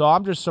 So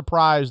I'm just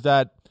surprised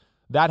that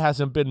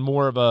hasn't been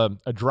more of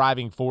a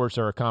driving force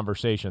or a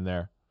conversation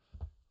there.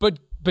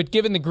 But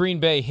given the Green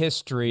Bay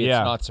history, it's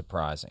not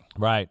surprising.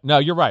 Right. No,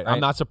 you're right. I'm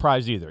not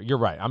surprised either. You're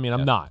right. I mean,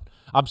 I'm not.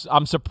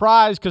 I'm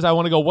surprised because I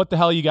want to go, what the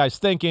hell are you guys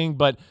thinking?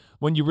 But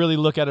when you really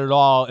look at it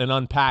all and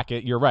unpack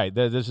it, you're right.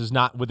 This is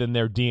not within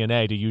their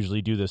DNA to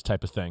usually do this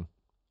type of thing.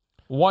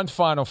 One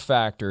final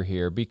factor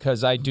here,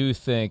 because I do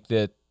think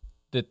that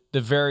the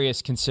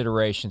various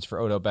considerations for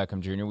Odell Beckham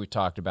Jr., we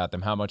talked about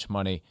them. How much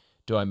money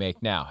do I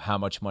make now? How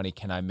much money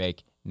can I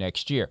make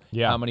next year?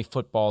 Yeah. How many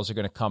footballs are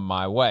going to come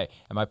my way?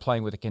 Am I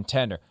playing with a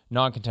contender,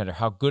 non-contender?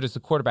 How good is the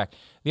quarterback?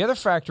 The other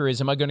factor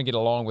is, am I going to get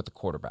along with the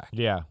quarterback?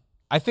 Yeah.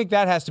 I think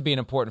that has to be an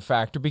important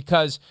factor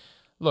because,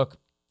 look,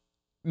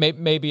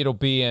 maybe it'll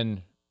be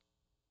in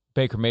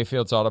Baker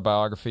Mayfield's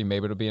autobiography.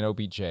 Maybe it'll be in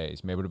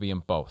OBJ's. Maybe it'll be in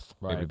both.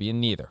 Right. Maybe it'll be in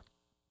neither.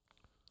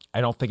 I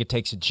don't think it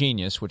takes a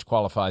genius, which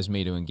qualifies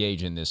me to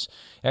engage in this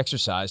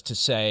exercise, to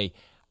say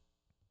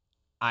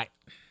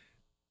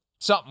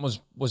something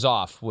was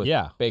off with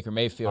Baker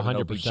Mayfield 100%. And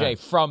OBJ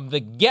from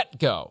the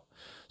get-go.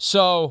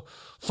 So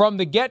from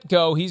the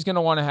get-go, he's going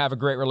to want to have a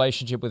great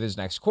relationship with his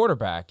next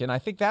quarterback, and I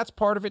think that's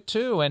part of it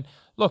too. And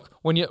look,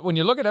 when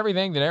you look at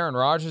everything that Aaron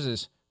Rodgers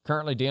is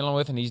currently dealing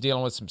with, and he's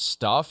dealing with some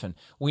stuff, and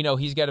we know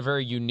he's got a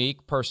very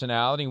unique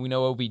personality, and we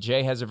know OBJ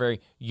has a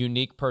very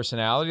unique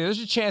personality, there's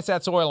a chance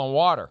that's oil and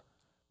water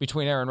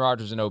between Aaron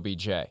Rodgers and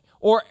OBJ.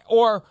 Or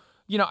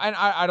and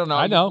I don't know.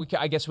 I know.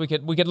 I guess we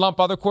could lump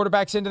other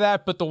quarterbacks into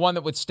that, but the one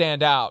that would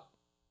stand out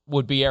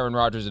would be Aaron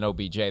Rodgers and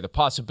OBJ. The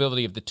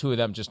possibility of the two of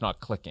them just not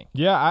clicking.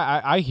 Yeah,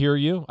 I hear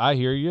you.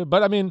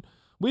 But I mean,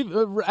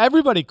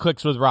 everybody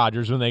clicks with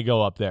Rodgers when they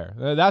go up there.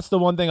 That's the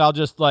one thing I'll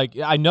just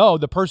I know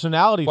the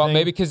personality thing. Well,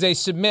 maybe because they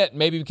submit,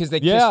 maybe because they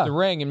kiss the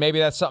ring, and maybe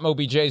that's something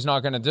OBJ's not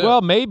going to do.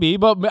 Well, maybe,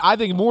 but I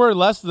think more or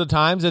less of the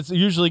times it's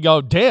usually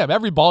damn,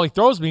 every ball he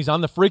throws me, he's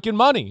on the freaking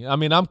money. I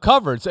mean, I'm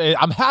covered. So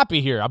I'm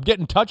happy here. I'm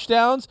getting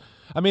touchdowns.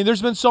 I mean,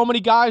 there's been so many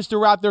guys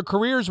throughout their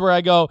careers where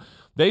I go,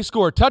 they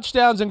score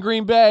touchdowns in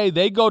Green Bay,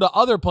 they go to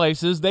other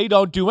places, they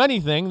don't do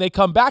anything, they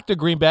come back to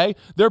Green Bay,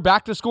 they're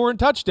back to scoring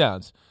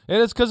touchdowns.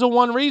 And it's because of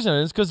one reason.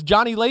 It's because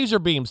Johnny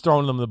Laserbeam's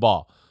throwing them the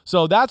ball.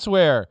 So that's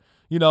where,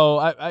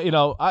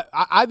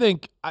 I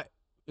think,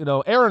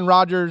 Aaron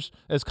Rodgers,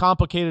 as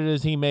complicated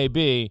as he may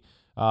be,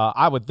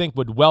 I would think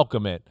would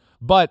welcome it.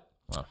 But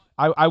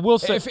I will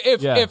say,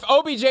 if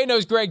OBJ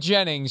knows Greg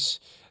Jennings,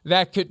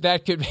 that could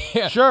be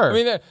sure. I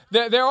mean,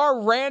 there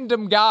are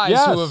random guys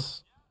who have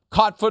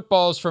caught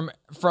footballs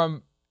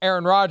from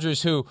Aaron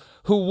Rodgers who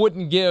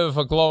wouldn't give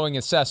a glowing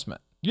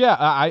assessment. Yeah,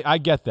 I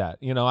get that.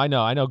 I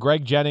know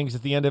Greg Jennings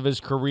at the end of his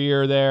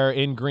career there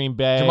in Green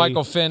Bay.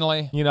 Jermichael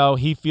Finley.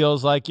 He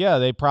feels like,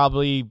 they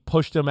probably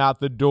pushed him out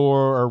the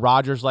door, or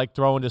Rodgers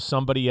throwing to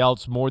somebody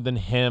else more than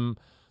him.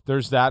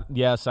 There's that.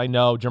 Yes, I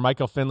know.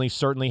 Jermichael Finley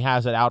certainly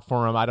has it out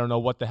for him. I don't know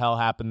what the hell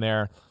happened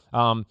there.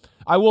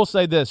 I will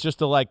say this, just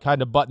to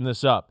kind of button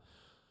this up.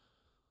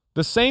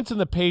 The Saints and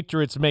the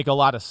Patriots make a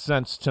lot of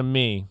sense to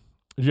me,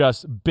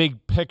 just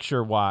big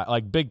picture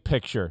big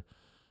picture.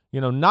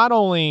 Not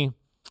only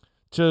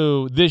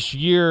to this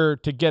year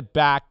to get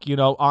back,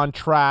 on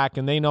track,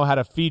 and they know how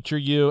to feature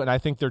you, and I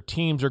think their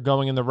teams are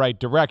going in the right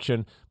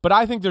direction, but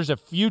I think there's a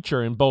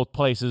future in both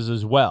places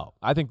as well.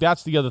 I think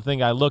that's the other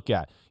thing I look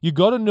at. You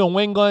go to New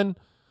England,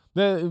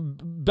 the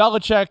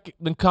Belichick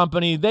and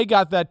company, they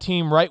got that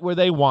team right where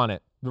they want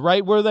it.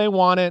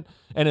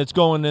 And it's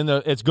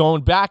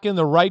going back in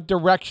the right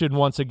direction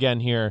once again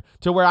here,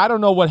 to where I don't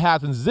know what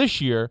happens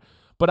this year,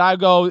 but I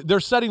go,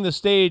 they're setting the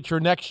stage for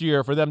next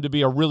year for them to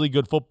be a really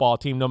good football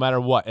team no matter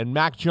what. And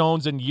Mac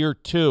Jones in year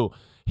 2,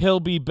 he'll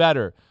be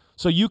better.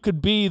 So you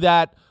could be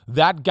that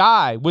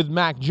guy with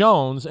Mac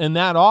Jones in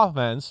that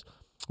offense,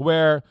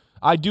 where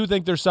I do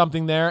think there's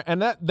something there.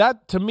 And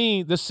that to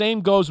me, the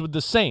same goes with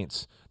the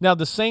Saints. Now,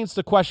 the Saints,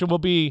 the question will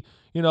be,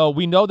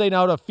 We know they know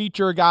how to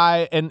feature a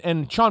guy,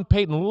 and Sean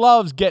Payton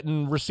loves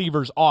getting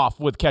receivers off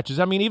with catches.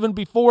 I mean, even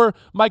before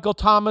Michael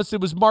Thomas,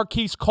 it was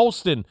Marquise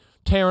Colston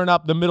tearing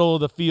up the middle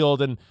of the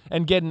field and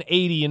getting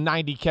 80 and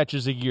 90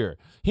 catches a year.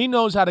 He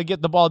knows how to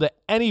get the ball to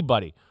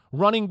anybody,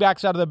 running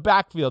backs out of the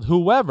backfield,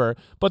 whoever,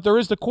 but there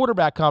is the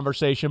quarterback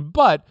conversation.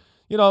 But,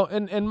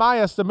 in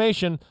my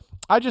estimation,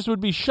 I just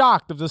would be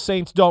shocked if the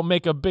Saints don't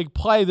make a big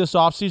play this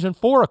offseason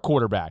for a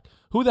quarterback.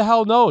 Who the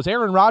hell knows?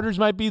 Aaron Rodgers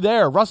might be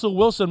there. Russell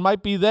Wilson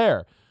might be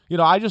there.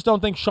 I just don't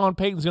think Sean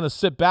Payton's going to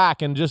sit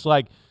back and just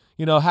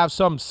have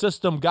some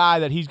system guy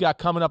that he's got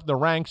coming up the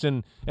ranks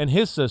in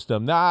his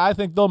system. Now, I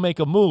think they'll make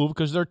a move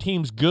because their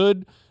team's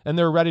good and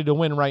they're ready to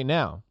win right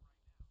now.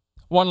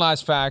 One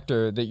last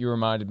factor that you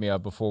reminded me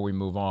of before we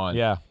move on.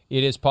 Yeah.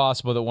 It is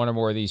possible that one or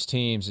more of these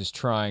teams is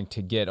trying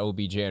to get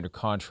OBJ under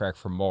contract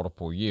for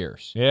multiple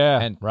years. Yeah,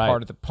 and right.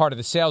 part of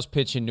the sales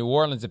pitch in New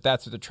Orleans, if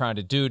that's what they're trying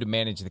to do to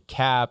manage the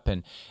cap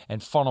and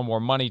funnel more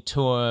money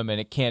to him, and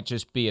it can't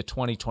just be a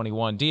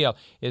 2021 deal,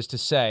 is to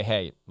say,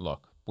 hey,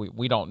 look,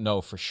 we don't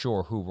know for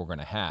sure who we're going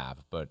to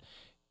have, but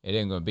it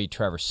ain't going to be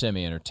Trevor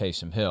Siemian or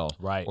Taysom Hill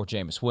or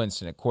Jameis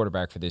Winston at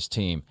quarterback for this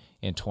team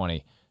in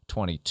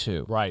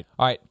 2022. Right.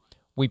 All right.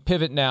 We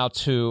pivot now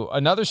to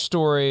another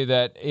story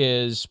that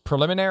is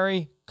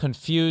preliminary,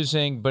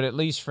 confusing, but at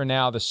least for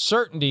now, the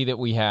certainty that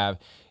we have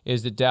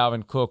is that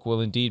Dalvin Cook will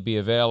indeed be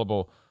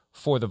available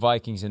for the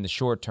Vikings in the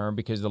short term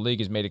because the league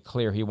has made it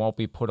clear he won't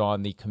be put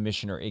on the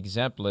commissioner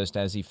exempt list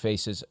as he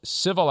faces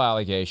civil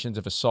allegations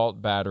of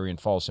assault, battery,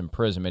 and false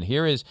imprisonment.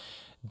 Here is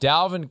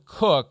Dalvin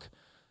Cook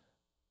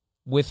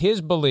with his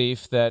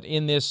belief that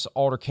in this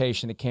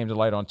altercation that came to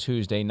light on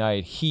Tuesday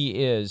night,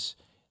 he is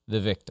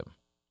the victim.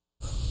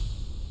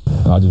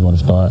 I just want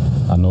to start.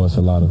 I know it's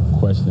a lot of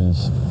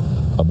questions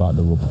about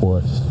the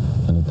reports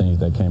and the things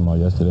that came out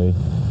yesterday.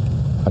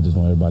 I just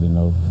want everybody to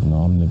know,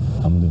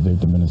 I'm the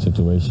victim in the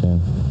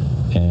situation,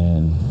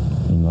 and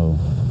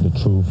the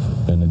truth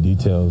and the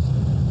details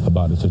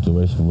about the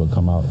situation will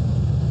come out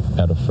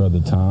at a further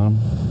time.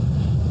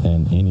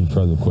 And any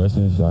further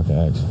questions, y'all can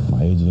ask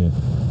my agent,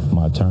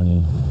 my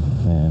attorney,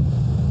 and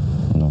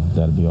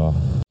that'll be all.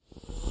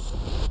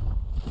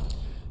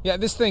 Yeah,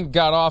 this thing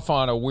got off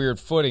on a weird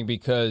footing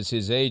because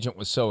his agent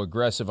was so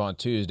aggressive on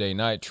Tuesday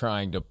night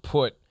trying to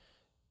put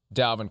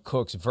Dalvin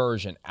Cook's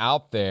version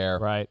out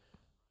there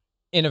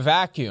in a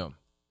vacuum.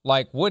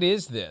 Like, what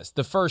is this?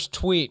 The first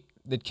tweet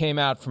that came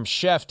out from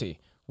Shefty,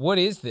 what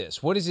is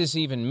this? What does this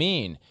even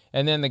mean?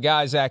 And then the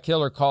guy, Zach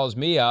Hiller, calls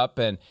me up,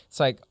 and it's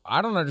like,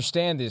 I don't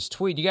understand this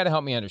tweet. You got to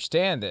help me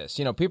understand this.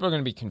 People are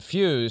going to be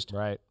confused.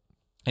 Right.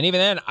 And even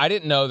then, I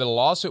didn't know that a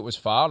lawsuit was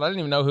filed. I didn't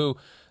even know who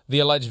the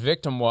alleged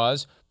victim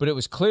was, but it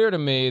was clear to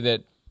me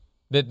that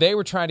they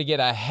were trying to get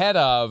ahead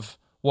of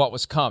what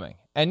was coming.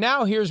 And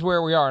now here's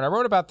where we are. And I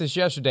wrote about this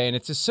yesterday, and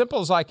it's as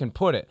simple as I can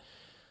put it.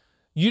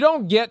 You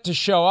don't get to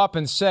show up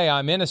and say,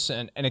 I'm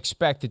innocent, and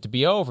expect it to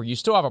be over. You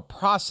still have a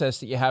process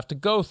that you have to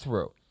go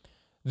through.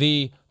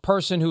 The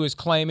person who is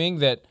claiming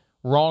that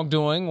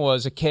wrongdoing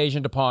was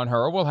occasioned upon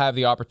her will have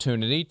the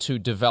opportunity to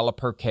develop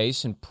her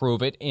case and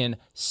prove it in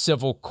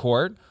civil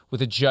court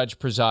with a judge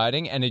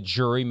presiding and a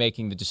jury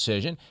making the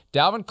decision.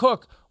 Dalvin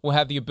Cook will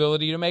have the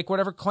ability to make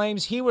whatever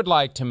claims he would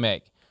like to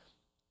make.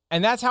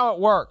 And that's how it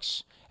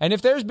works. And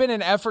if there's been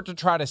an effort to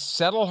try to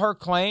settle her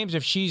claims,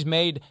 if she's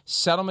made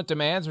settlement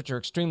demands, which are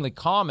extremely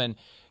common,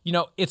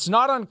 it's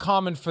not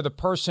uncommon for the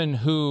person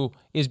who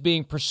is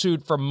being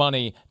pursued for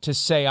money to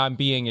say, I'm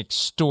being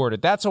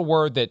extorted. That's a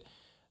word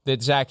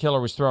that Zach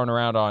Hiller was throwing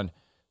around on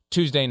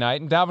Tuesday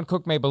night, and Dalvin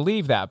Cook may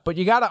believe that. But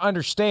you got to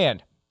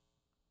understand,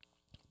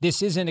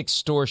 this isn't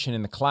extortion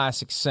in the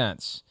classic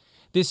sense.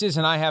 This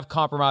isn't I have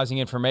compromising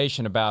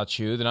information about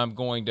you that I'm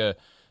going to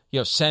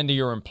send to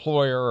your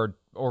employer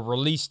or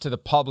release to the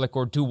public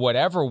or do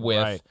whatever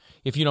with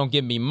if you don't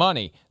give me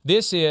money.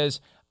 This is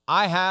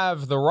I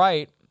have the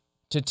right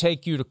to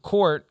take you to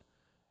court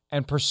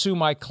and pursue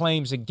my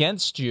claims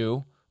against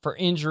you for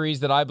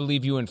injuries that I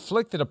believe you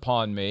inflicted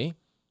upon me,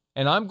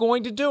 and I'm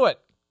going to do it.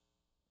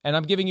 And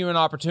I'm giving you an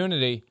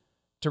opportunity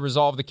to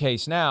resolve the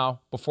case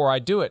now before I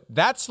do it.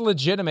 That's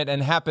legitimate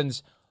and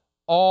happens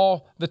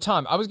all the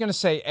time. I was going to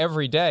say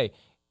every day.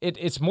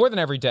 It's more than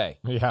every day.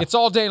 Yeah. It's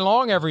all day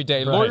long every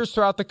day. Right. Lawyers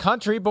throughout the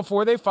country,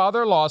 before they file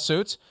their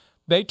lawsuits,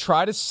 they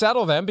try to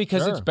settle them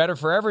because it's better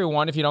for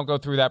everyone if you don't go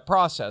through that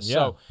process.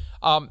 Yeah.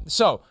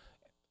 So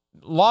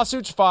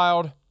lawsuits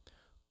filed.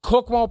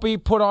 Cook won't be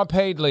put on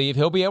paid leave.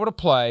 He'll be able to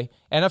play.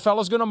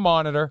 NFL is going to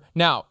monitor.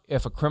 Now,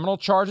 if a criminal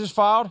charge is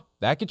filed,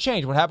 that could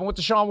change. What happened with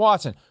Deshaun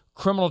Watson?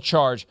 Criminal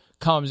charge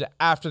comes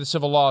after the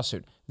civil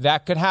lawsuit.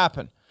 That could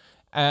happen.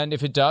 And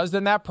if it does,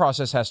 then that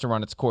process has to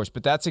run its course.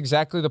 But that's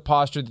exactly the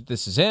posture that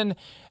this is in.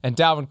 And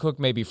Dalvin Cook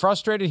may be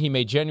frustrated. He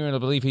may genuinely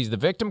believe he's the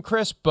victim,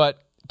 Chris,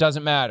 but it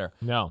doesn't matter.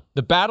 No.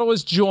 The battle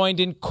is joined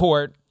in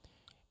court.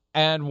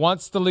 And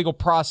once the legal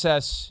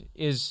process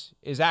is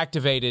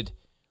activated,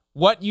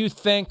 what you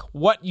think,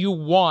 what you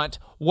want,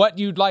 what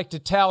you'd like to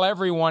tell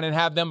everyone and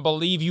have them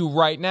believe you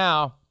right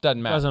now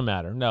Doesn't matter. Doesn't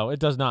matter. No, it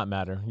does not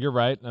matter. You're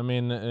right. I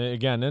mean,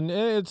 again, and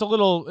it's a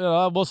little,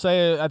 we'll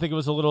say, I think it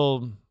was a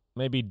little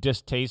maybe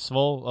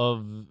distasteful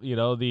of,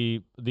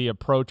 the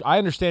approach. I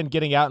understand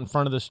getting out in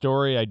front of the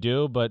story. I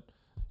do. But,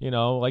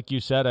 like you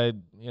said, I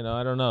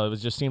don't know. It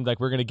just seemed like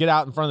we're going to get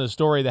out in front of the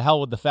story. The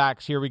hell with the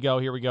facts. Here we go.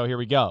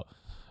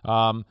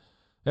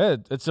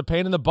 It's a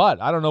pain in the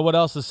butt. I don't know what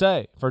else to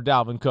say for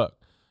Dalvin Cook.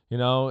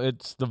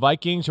 It's the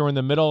Vikings who are in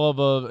the middle of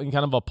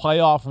a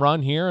playoff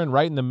run here and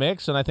right in the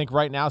mix. And I think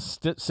right now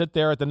sit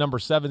there at the number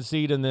 7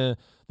 seed in the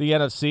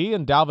NFC.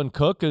 And Dalvin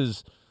Cook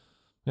is,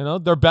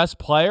 their best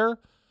player,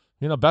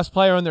 best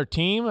player on their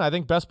team. I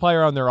think best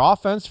player on their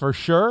offense for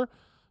sure.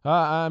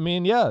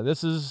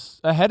 This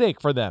is a headache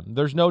for them.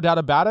 There's no doubt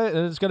about it.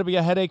 And it's going to be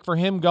a headache for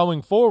him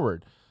going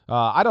forward.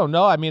 I don't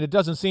know. I mean, it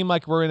doesn't seem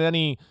like we're in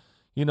any,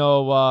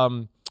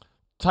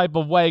 type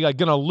of way, like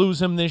going to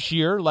lose him this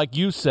year, like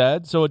you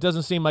said. So it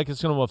doesn't seem like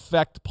it's going to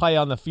affect play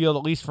on the field,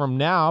 at least from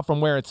now,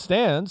 from where it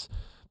stands.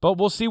 But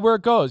we'll see where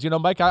it goes.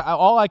 Mike,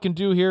 all I can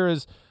do here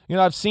is,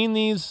 I've seen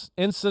these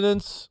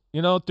incidents,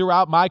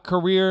 throughout my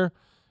career.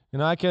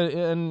 I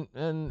can,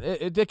 and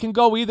it can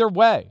go either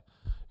way.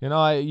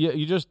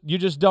 You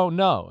just don't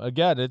know.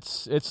 Again,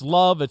 it's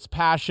love, it's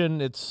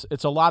passion, it's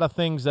a lot of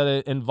things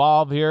that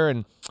involve here.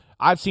 And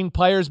I've seen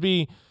players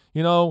be,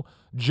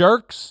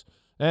 jerks.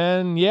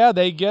 And,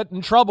 they get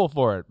in trouble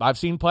for it. I've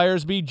seen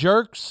players be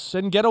jerks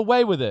and get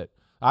away with it.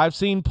 I've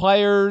seen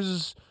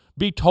players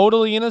be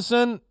totally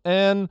innocent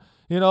and,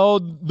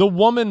 the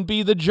woman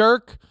be the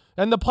jerk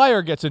and the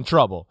player gets in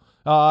trouble.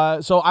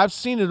 So I've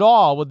seen it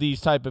all with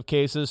these type of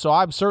cases. So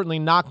I'm certainly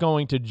not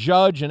going to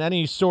judge in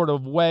any sort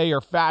of way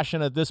or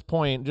fashion at this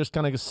point. Just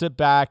kind of sit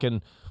back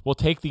and we'll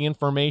take the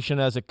information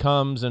as it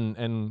comes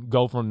and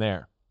go from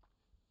there.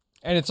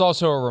 And it's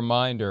also a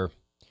reminder.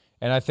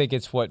 And I think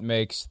it's what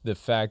makes the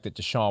fact that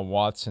Deshaun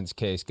Watson's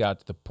case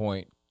got to the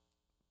point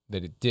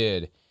that it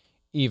did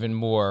even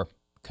more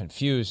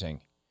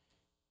confusing.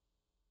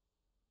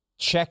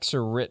 Checks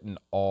are written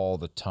all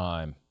the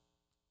time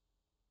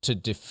to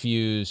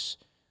diffuse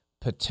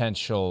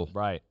potential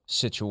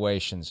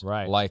situations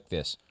like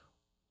this.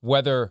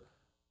 Whether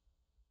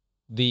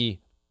the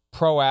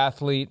pro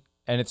athlete,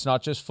 and it's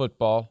not just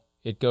football,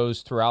 it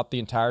goes throughout the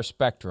entire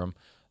spectrum,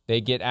 they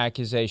get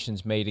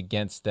accusations made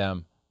against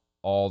them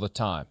all the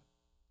time.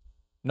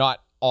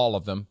 Not all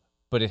of them,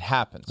 but it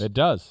happens. It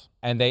does.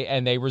 And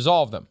they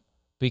resolve them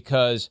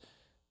because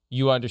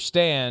you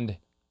understand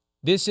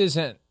this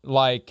isn't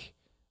like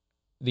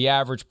the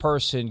average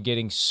person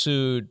getting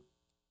sued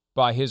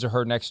by his or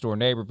her next door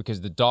neighbor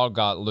because the dog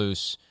got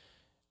loose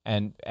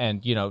and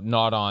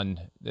not on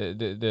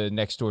the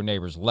next door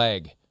neighbor's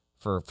leg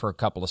for a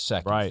couple of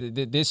seconds.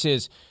 Right. This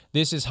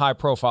is high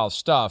profile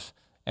stuff,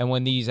 and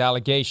when these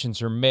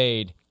allegations are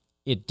made,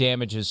 it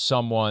damages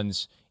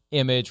someone's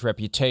image,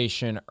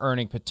 reputation,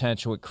 earning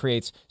potential. It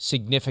creates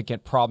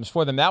significant problems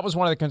for them. That was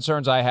one of the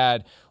concerns I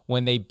had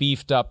when they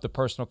beefed up the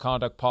personal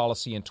conduct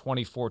policy in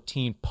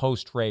 2014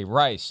 post-Ray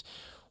Rice.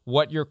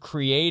 What you're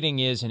creating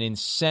is an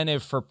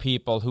incentive for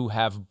people who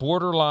have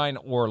borderline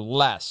or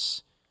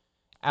less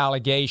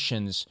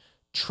allegations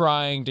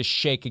trying to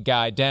shake a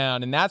guy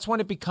down. And that's when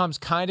it becomes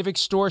kind of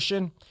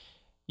extortion.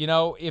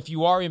 If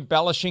you are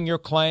embellishing your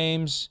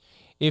claims,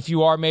 if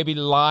you are maybe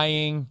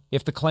lying,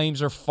 if the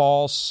claims are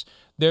false,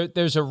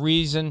 there's a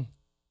reason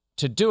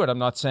to do it. I'm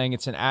not saying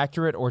it's an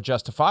accurate or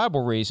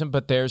justifiable reason,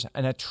 but there's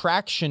an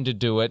attraction to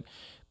do it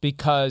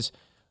because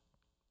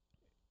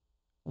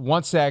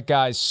once that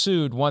guy's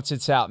sued, once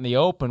it's out in the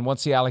open,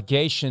 once the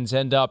allegations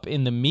end up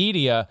in the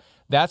media,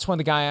 that's when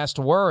the guy has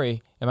to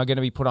worry, am I going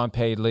to be put on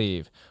paid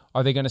leave?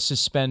 Are they going to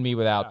suspend me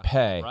without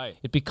pay? Right.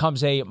 It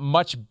becomes a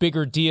much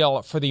bigger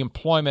deal for the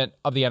employment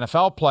of the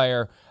NFL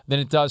player than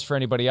it does for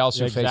anybody else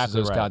who faces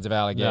those kinds of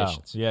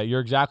allegations. No. Yeah, you're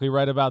exactly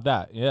right about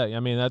that. Yeah,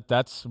 I mean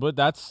that's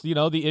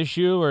the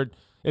issue, or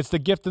it's the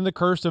gift and the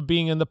curse of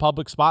being in the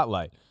public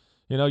spotlight.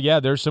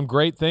 There's some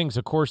great things,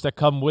 of course, that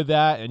come with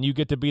that, and you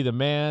get to be the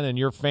man, and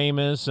you're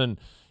famous, and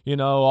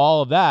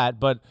all of that.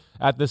 But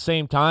at the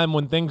same time,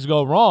 when things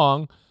go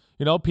wrong,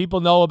 people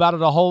know about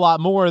it a whole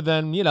lot more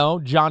than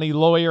Johnny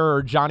Lawyer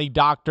or Johnny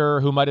Doctor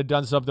who might have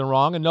done something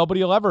wrong, and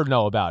nobody will ever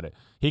know about it.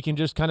 He can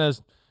just kind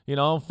of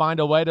find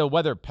a way to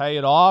whether pay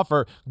it off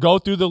or go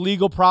through the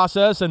legal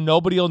process and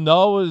nobody will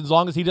know as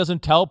long as he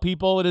doesn't tell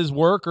people at his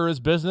work or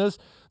his business.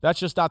 That's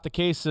just not the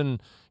case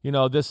in,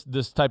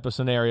 this type of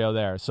scenario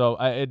there. So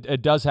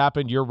it does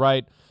happen. You're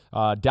right.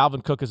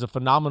 Dalvin Cook is a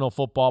phenomenal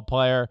football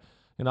player.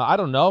 I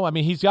don't know. I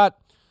mean, he's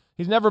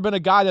never been a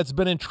guy that's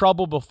been in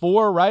trouble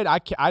before, right?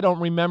 I don't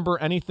remember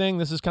anything.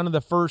 This is kind of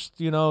the first,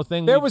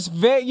 thing. There was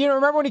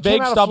remember when he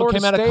came out of Florida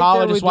State? Came out of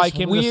college. That's why he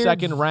came in the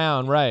second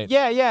round, right?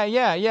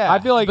 Yeah. I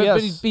feel like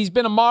but he's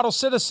been a model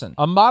citizen.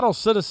 A model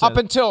citizen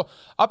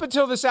up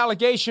until this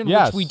allegation,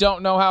 which we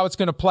don't know how it's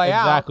going to play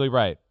out. Exactly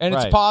right. And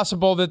it's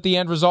possible that the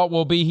end result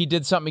will be he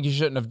did something he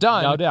shouldn't have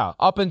done. No doubt.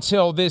 Up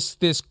until this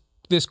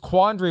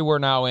quandary we're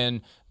now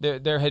in,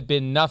 there had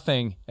been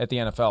nothing at the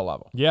NFL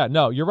level. Yeah,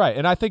 no, you're right.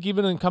 And I think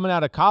even in coming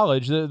out of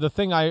college, the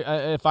thing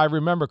if I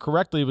remember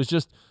correctly, was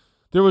just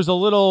there was a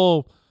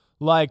little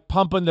like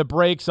pumping the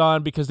brakes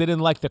on because they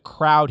didn't like the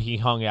crowd he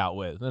hung out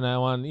with. And I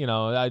want,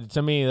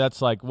 to me,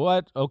 that's like,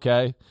 what?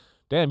 Okay.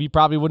 Damn, you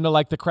probably wouldn't have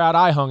liked the crowd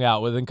I hung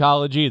out with in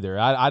college either.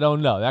 I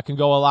don't know. That can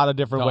go a lot of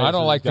different ways. I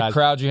don't like the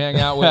crowd you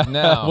hang out with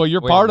now. Well, you're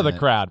part of the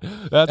crowd.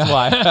 That's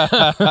why.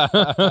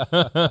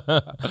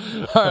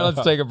 All right,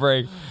 let's take a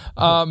break.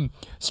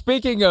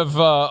 Speaking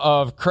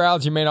of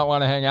crowds you may not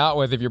want to hang out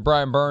with, if you're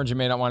Brian Burns, you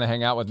may not want to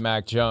hang out with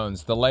Mac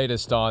Jones. The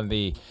latest on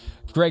the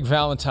Greg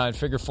Valentine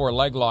figure four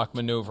leg lock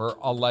maneuver,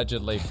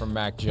 allegedly from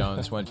Mac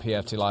Jones, when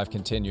PFT Live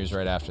continues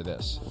right after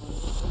this.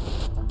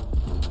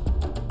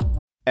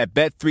 At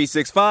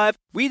Bet365,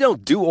 we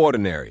don't do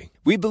ordinary.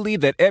 We believe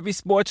that every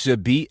sport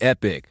should be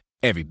epic.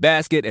 Every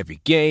basket,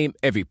 every game,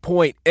 every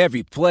point,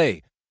 every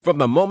play. From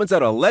the moments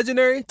that are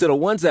legendary to the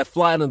ones that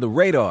fly under the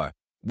radar.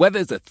 Whether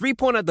it's a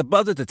three-pointer at the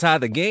buzzer to tie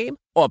the game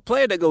or a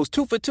player that goes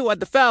 2 for 2 at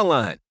the foul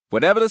line.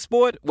 Whatever the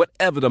sport,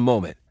 whatever the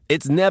moment.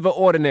 It's never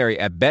ordinary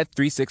at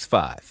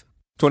Bet365.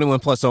 21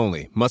 plus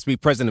only. Must be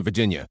present in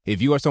Virginia.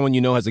 If you or someone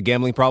you know has a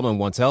gambling problem and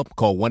wants help,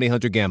 call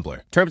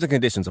 1-800-GAMBLER. Terms and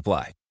conditions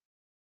apply.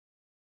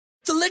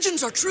 The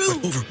legends are true.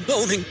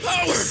 Overwhelming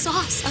power! The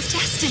sauce of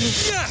destiny.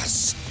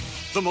 Yes!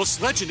 The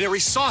most legendary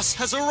sauce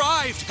has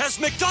arrived as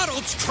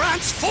McDonald's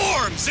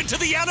transforms into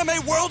the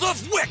anime world of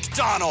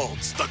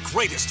WickDonald's. The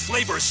greatest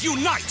flavors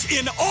unite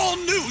in all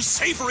new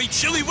savory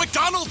chili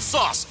McDonald's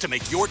sauce to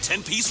make your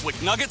 10-piece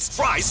Wick Nuggets,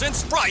 fries, and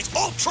Sprite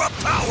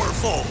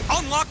ultra-powerful.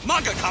 Unlock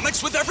manga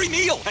comics with every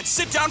meal and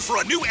sit down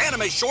for a new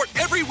anime short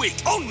every week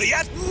only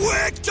at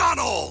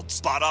WickDonald's.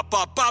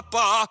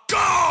 Ba-da-ba-ba-ba,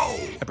 go!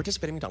 At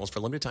participating McDonald's for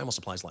a limited time while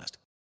supplies last.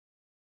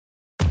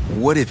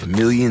 What if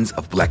millions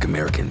of Black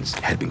Americans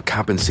had been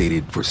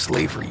compensated for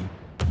slavery?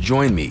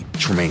 Join me,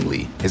 Tremaine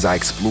Lee, as I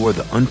explore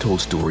the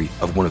untold story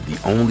of one of the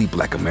only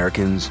Black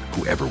Americans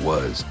who ever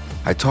was.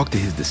 I talk to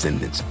his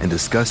descendants and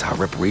discuss how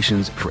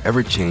reparations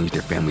forever changed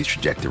their family's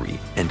trajectory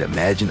and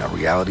imagine a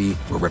reality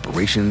where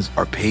reparations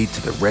are paid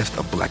to the rest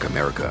of Black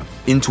America.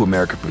 Into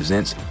America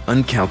presents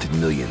Uncounted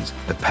Millions,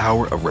 The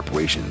Power of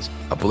Reparations,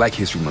 a Black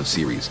History Month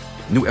series.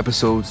 New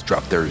episodes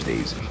drop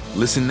Thursdays.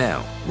 Listen now,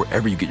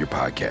 wherever you get your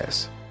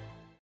podcasts.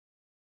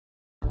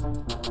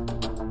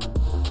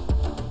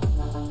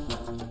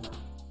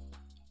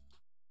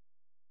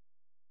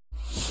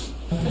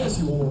 Can I ask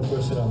you one more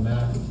question on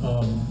Mac?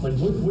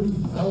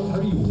 How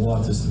do you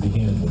want this to be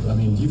handled? I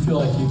mean, do you feel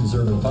like you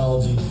deserve an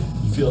apology? Do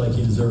you feel like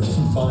he deserves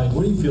some fine?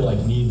 What do you feel like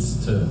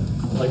needs to,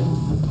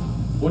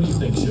 what do you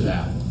think should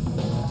happen?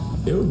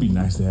 It would be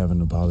nice to have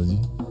an apology.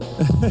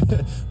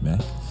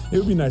 Mac, it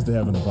would be nice to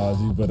have an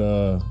apology, but,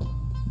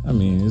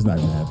 it's not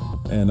going to happen.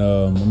 And,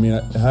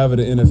 however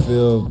the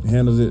NFL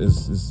handles it,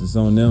 it's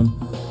on them.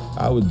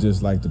 I would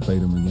just like to play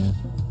them again.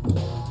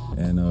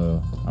 And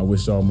I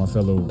wish all my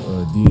fellow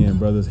DN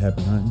brothers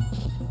happy hunting.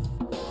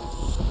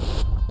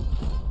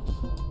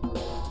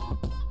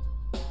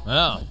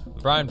 Well,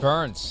 Brian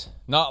Burns,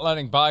 not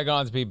letting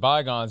bygones be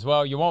bygones.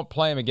 Well, you won't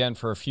play him again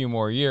for a few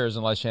more years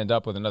unless you end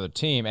up with another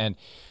team,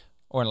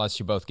 or unless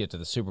you both get to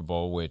the Super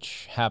Bowl,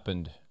 which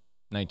happened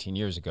 19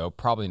 years ago.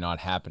 Probably not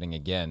happening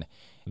again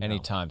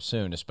anytime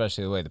soon,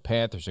 especially the way the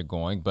Panthers are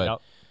going. But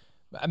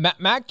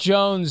Mac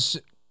Jones,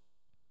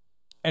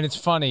 and it's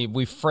funny,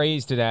 we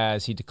phrased it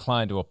as he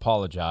declined to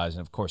apologize.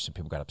 And, of course, some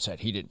people got upset.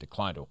 He didn't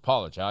decline to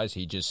apologize.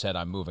 He just said,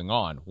 I'm moving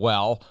on.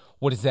 Well,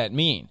 what does that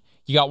mean?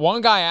 You got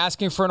one guy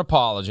asking for an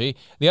apology.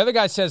 The other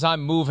guy says,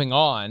 I'm moving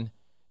on.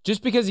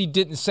 Just because he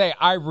didn't say,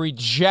 I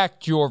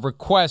reject your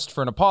request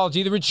for an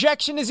apology. The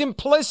rejection is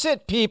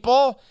implicit,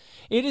 people.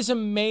 It is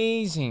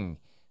amazing,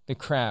 the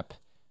crap.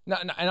 No,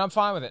 and I'm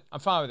fine with it. I'm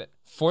fine with it.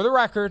 For the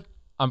record,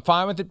 I'm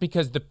fine with it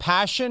because the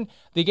passion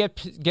that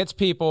gets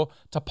people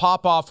to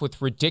pop off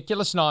with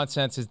ridiculous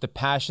nonsense is the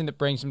passion that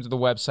brings them to the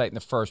website in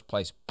the first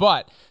place.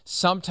 But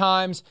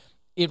sometimes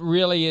it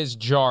really is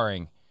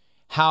jarring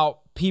how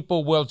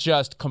people will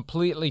just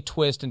completely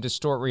twist and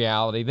distort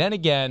reality. Then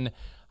again,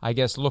 I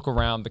guess look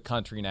around the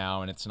country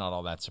now, and it's not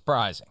all that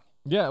surprising.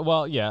 Yeah,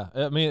 well, yeah.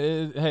 I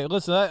mean, hey,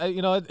 listen,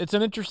 it's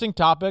an interesting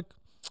topic.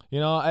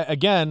 I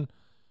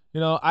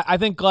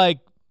think like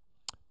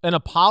an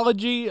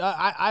apology,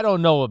 I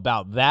don't know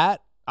about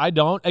that. I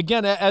don't.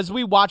 Again, as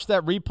we watch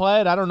that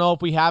replay, I don't know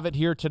if we have it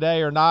here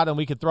today or not, and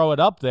we could throw it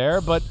up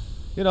there, but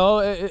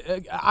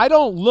I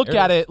don't look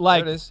at it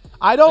like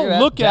I don't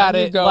look at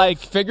it like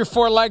figure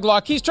four leg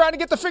lock. He's trying to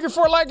get the figure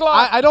four leg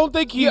lock. I don't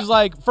think he's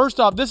like. First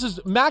off, this is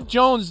Mac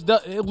Jones.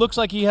 It looks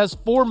like he has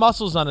 4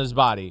 muscles on his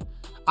body.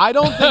 I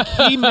don't think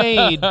he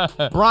made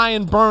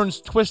Brian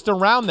Burns twist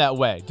around that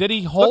way. Did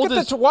he hold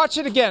his... Watch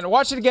it again.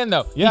 Watch it again,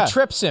 though. Yeah. He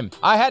trips him.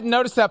 I hadn't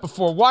noticed that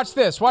before. Watch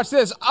this. Watch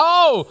this.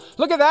 Oh,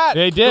 look at that.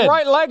 He did. The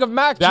right leg of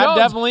Mac Jones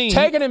definitely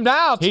taking him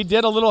down. He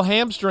did a little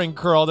hamstring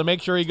curl to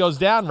make sure he goes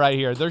down right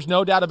here. There's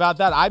no doubt about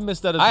that. I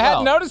missed that as well. I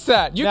hadn't noticed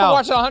that. You can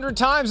watch it 100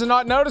 times and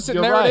not notice it,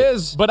 and there it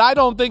is. But I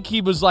don't think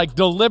he was like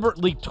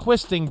deliberately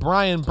twisting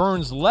Brian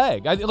Burns'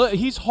 leg.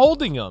 He's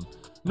holding him.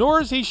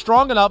 Nor is he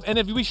strong enough. And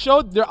if we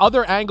showed the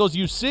other angles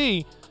you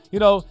see...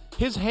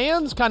 his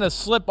hands kind of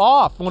slip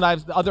off when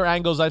other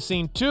angles I've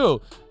seen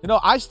too.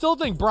 I still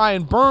think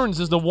Brian Burns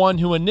is the one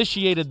who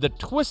initiated the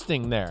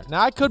twisting there.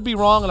 Now, I could be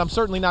wrong, and I'm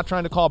certainly not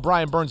trying to call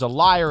Brian Burns a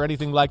liar or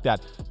anything like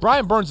that.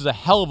 Brian Burns is a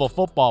hell of a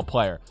football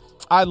player.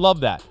 I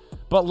love that.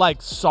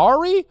 But,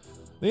 sorry?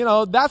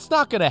 That's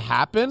not going to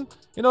happen.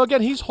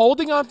 Again, he's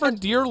holding on for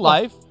dear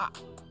life.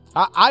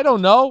 I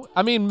don't know.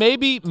 I mean,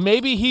 maybe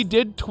he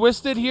did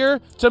twist it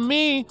here. To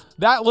me,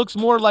 that looks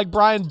more like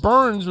Brian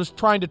Burns was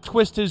trying to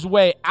twist his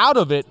way out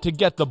of it to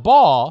get the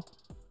ball.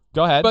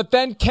 Go ahead. But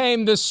then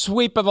came the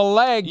sweep of the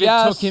leg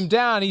that took him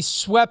down. He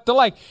swept the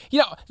leg.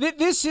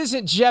 This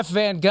isn't Jeff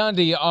Van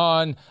Gundy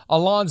on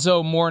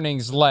Alonzo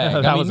Mourning's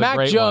leg.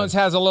 Mac Jones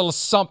has a little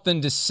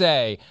something to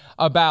say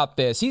about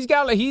this.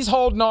 He's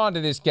holding on to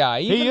this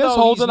guy. Even he is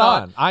holding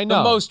on. I know.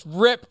 The most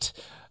ripped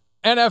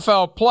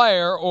NFL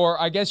player, or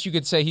I guess you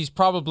could say he's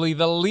probably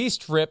the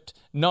least ripped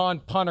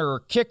non-punter or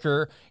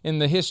kicker in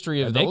the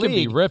history of the league. They can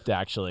be ripped,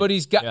 actually. But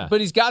he's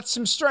got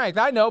some strength.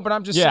 I know, but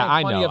I'm just saying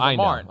plenty of them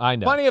aren't. I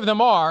know. Plenty of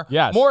them are.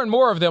 Yes. More and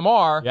more of them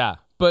are. Yeah.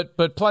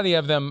 But plenty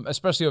of them,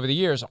 especially over the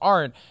years,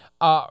 aren't.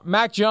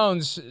 Mac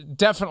Jones,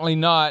 definitely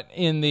not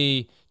in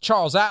the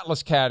Charles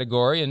Atlas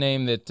category, a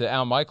name that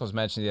Al Michaels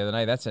mentioned the other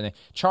night. That's a name.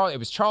 It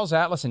was Charles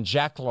Atlas and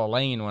Jack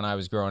LaLanne when I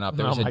was growing up.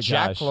 There was a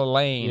Jack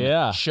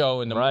LaLanne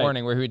show in the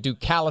morning where he would do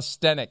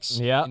calisthenics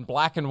in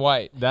black and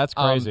white. That's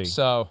crazy.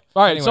 All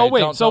right.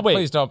 Anyway, so wait.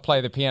 Please don't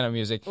play the piano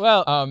music.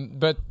 Well,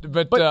 but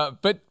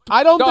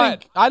I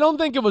don't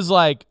think it was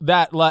like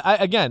that.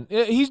 Again,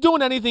 he's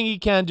doing anything he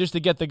can just to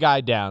get the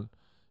guy down.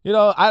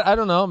 I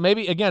don't know.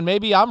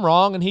 Maybe I'm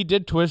wrong, and he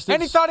did twist it.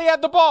 And he thought he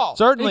had the ball.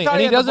 Certainly,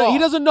 and he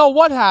doesn't know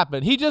what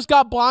happened. He just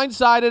got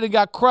blindsided and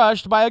got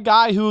crushed by a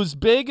guy who's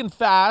big and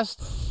fast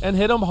and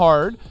hit him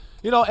hard.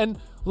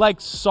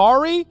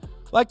 Sorry.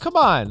 Come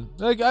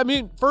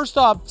on. First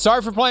off,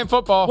 sorry for playing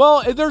football.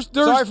 Well, there's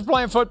sorry for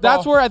playing football.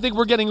 That's where I think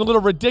we're getting a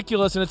little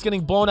ridiculous, and it's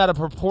getting blown out of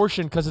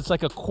proportion because it's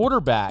like a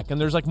quarterback,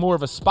 and there's more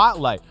of a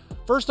spotlight.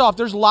 First off,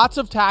 there's lots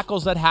of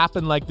tackles that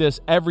happen like this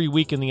every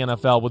week in the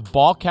NFL with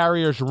ball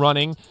carriers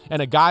running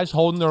and a guy's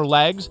holding their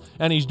legs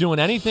and he's doing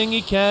anything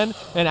he can.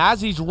 And as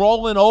he's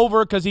rolling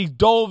over because he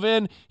dove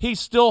in, he's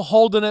still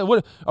holding it.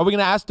 What, are we going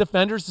to ask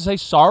defenders to say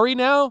sorry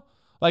now?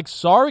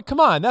 Sorry?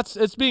 Come on.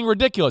 It's being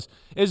ridiculous.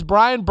 Is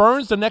Brian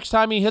Burns, the next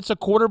time he hits a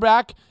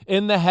quarterback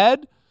in the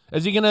head,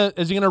 is he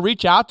gonna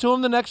reach out to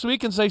him the next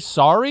week and say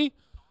sorry?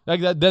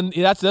 Then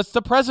that's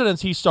the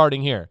precedence he's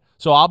starting here.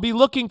 So I'll be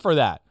looking for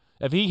that.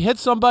 If he hits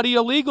somebody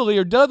illegally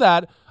or does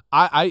that,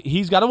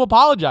 he's got to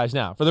apologize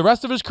now for the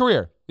rest of his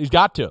career. He's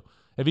got to.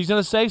 If he's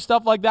going to say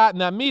stuff like that in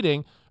that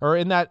meeting or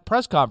in that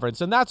press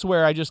conference, and that's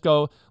where I just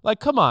go,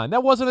 come on,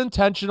 that wasn't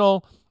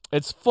intentional.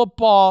 It's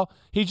football.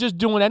 He's just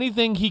doing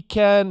anything he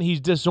can. He's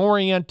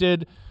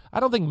disoriented.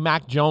 I don't think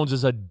Mac Jones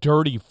is a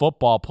dirty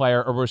football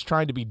player or was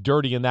trying to be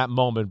dirty in that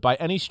moment by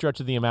any stretch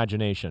of the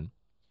imagination.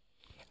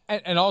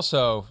 And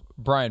also,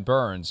 Brian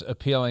Burns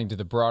appealing to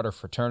the broader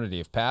fraternity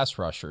of pass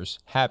rushers,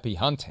 happy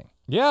hunting.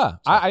 Yeah,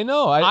 so I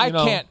know.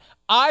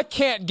 I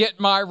can't get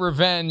my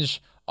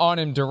revenge on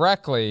him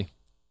directly,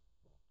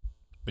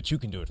 but you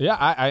can do it. Yeah,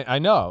 I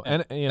know.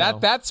 And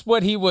that's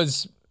what he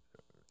was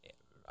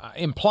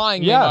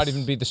implying. May not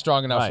even be the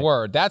strong enough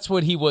word. That's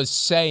what he was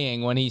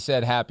saying when he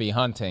said happy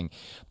hunting.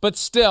 But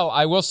still,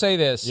 I will say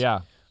this.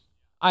 Yeah,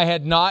 I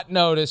had not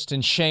noticed,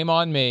 and shame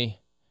on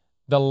me,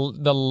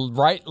 the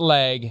right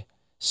leg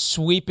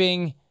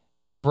sweeping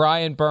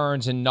Brian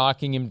Burns and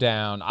knocking him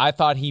down. I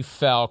thought he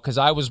fell because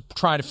I was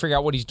trying to figure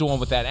out what he's doing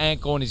with that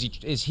ankle, and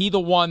is he the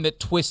one that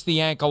twists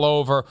the ankle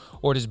over,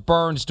 or does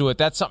Burns do it?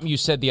 That's something you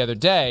said the other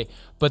day.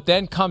 But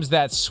then comes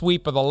that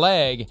sweep of the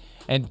leg,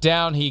 and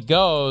down he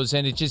goes,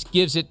 and it just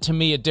gives it to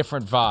me a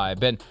different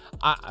vibe. And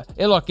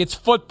look, it's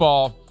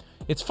football.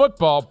 It's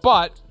football,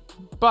 but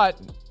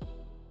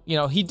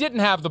he didn't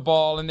have the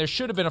ball, and there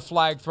should have been a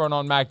flag thrown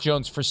on Mac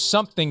Jones for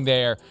something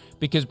there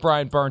because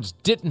Brian Burns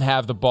didn't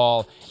have the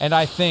ball. And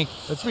I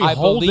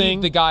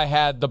believe the guy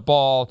had the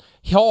ball.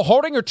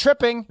 Holding or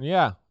tripping.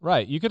 Yeah,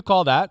 right. You could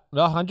call that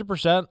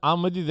 100%.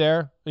 I'm with you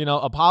there.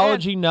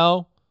 Apology,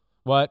 no.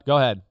 What? Go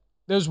ahead.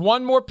 There's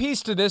one more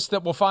piece to this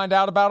that we'll find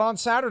out about on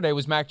Saturday.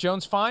 Was Mac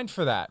Jones fined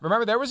for that?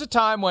 Remember, there was a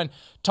time when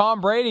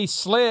Tom Brady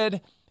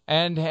slid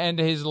and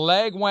his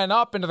leg went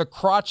up into the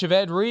crotch of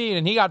Ed Reed,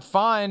 and he got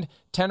fined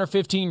 $10 or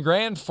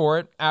 $15,000 for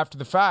it after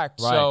the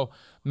fact. Right. So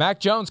Mac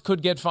Jones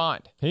could get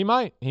fined. He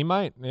might.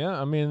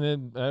 Yeah,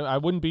 I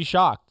wouldn't be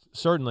shocked,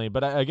 certainly.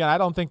 But again, I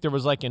don't think there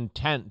was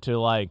intent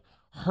to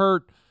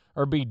hurt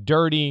or be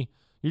dirty.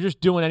 You're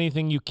just doing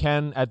anything you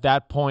can at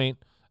that point.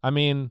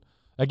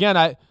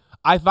 Again,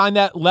 I find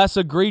that less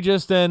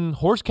egregious than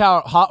horse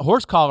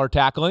collar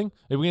tackling.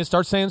 Are we going to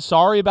start saying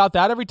sorry about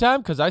that every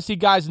time? Because I see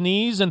guys'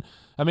 knees and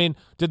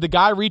did the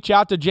guy reach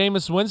out to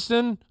Jameis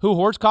Winston, who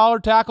horse collar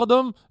tackled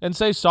him, and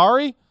say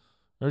sorry?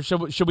 Or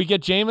should we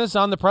get Jameis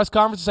on the press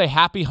conference and say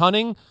happy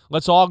hunting?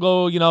 Let's all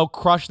go,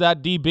 crush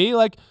that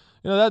DB.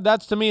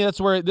 That's to me,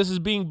 that's where this is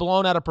being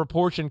blown out of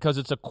proportion because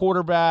it's a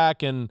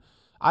quarterback, and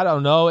I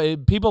don't know.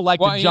 People like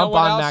to jump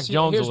on Mac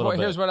Jones a little bit.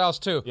 Here's what else,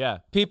 too. Yeah.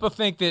 People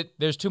think that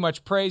there's too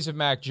much praise of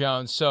Mac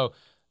Jones. So,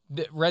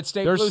 Red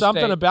State, there's Blue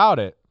something State, about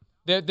it.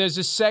 There's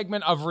a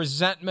segment of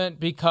resentment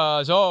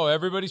because,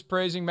 everybody's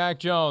praising Mac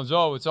Jones.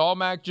 Oh, it's all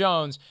Mac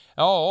Jones.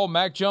 Oh,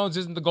 Mac Jones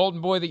isn't the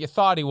golden boy that you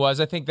thought he was.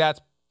 I think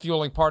that's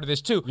fueling part of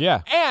this, too.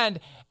 Yeah.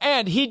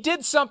 And he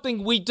did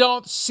something we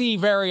don't see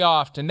very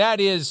often. That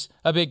is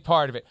a big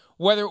part of it.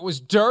 Whether it was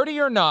dirty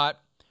or not,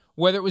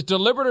 whether it was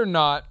deliberate or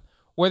not,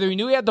 whether he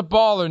knew he had the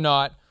ball or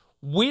not,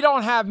 we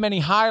don't have many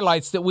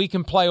highlights that we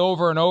can play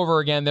over and over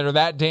again that are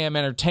that damn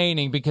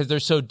entertaining because they're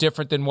so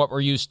different than what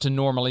we're used to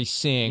normally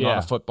seeing on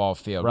a football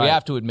field. Right. We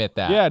have to admit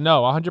that. Yeah,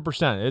 no,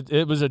 100%.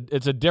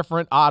 It's a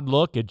different, odd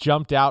look. It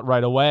jumped out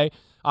right away.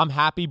 I'm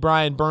happy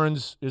Brian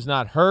Burns is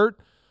not hurt.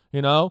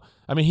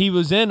 I mean, he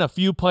was in a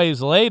few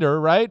plays later,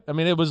 right? I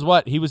mean, it was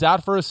he was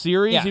out for a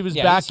series. He was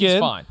back in. He's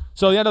fine.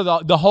 So,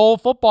 the whole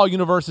football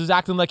universe is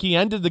acting like he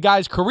ended the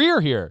guy's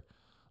career here.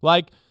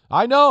 Like,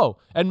 I know.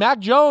 And Mac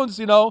Jones,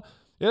 the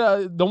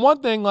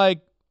one thing,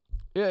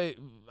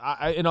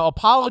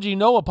 apology,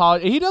 no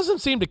apology. He doesn't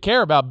seem to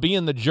care about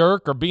being the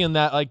jerk or being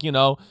that,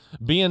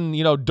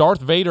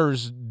 Darth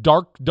Vader's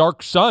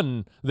dark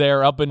son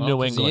there up in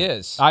New England. He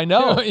is. I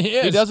know.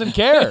 He doesn't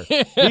care.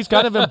 He's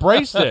kind of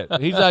embraced it.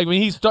 He's like,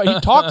 he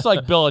talks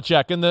like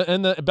Belichick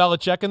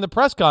in the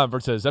press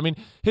conferences. I mean,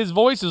 his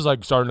voice is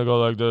like starting to go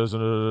like this. I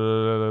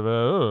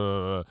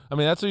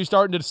mean, that's what he's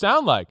starting to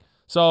sound like.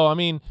 So, I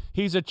mean,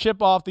 he's a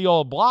chip off the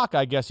old block,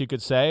 I guess you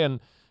could say. And,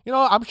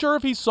 I'm sure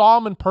if he saw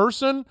him in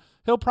person,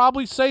 he'll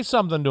probably say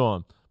something to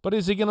him. But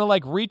is he going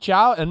to, reach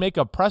out and make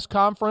a press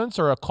conference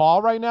or a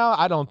call right now?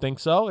 I don't think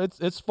so.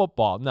 It's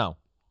football. No.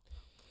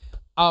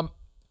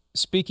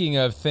 Speaking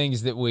of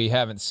things that we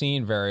haven't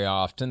seen very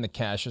often, the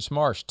Cassius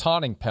Marsh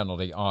taunting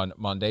penalty on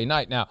Monday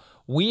night. Now,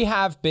 we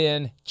have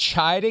been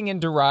chiding and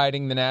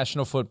deriding the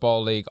National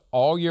Football League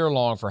all year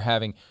long for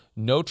having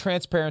no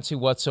transparency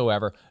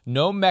whatsoever,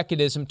 no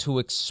mechanism to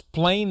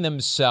explain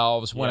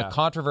themselves when a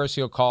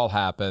controversial call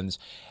happens.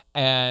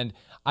 And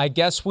I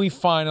guess we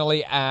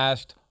finally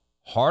asked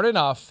hard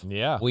enough.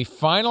 Yeah. We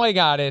finally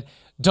got it.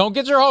 Don't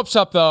get your hopes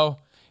up, though.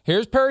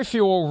 Here's Perry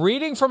Fewell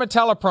reading from a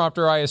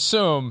teleprompter, I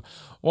assume,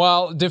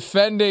 while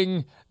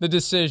defending the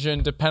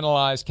decision to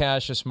penalize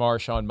Cassius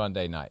Marsh on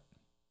Monday night.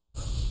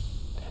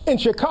 In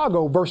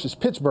Chicago versus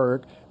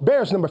Pittsburgh,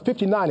 Bears number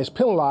 59 is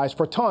penalized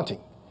for taunting.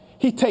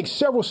 He takes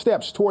several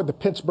steps toward the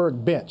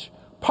Pittsburgh bench,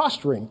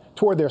 posturing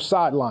toward their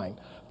sideline.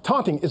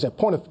 Taunting is a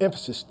point of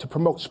emphasis to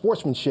promote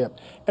sportsmanship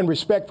and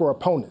respect for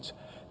opponents.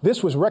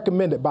 This was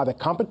recommended by the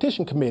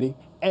competition committee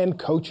and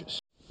coaches.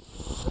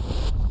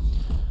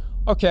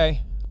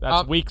 Okay.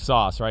 That's weak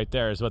sauce right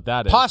there is what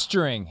that is.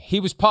 Posturing.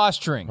 He was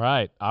posturing.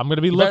 Right. I'm going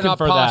to be looking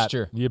for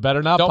posture. that. You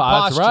better not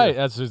posture. That's right.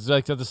 That's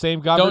like the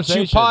same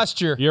conversation. Don't you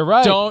posture. You're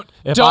right.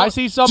 If I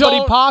see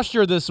somebody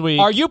posture this week.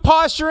 Are you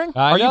posturing?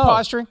 Are you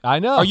posturing? I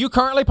know. Are you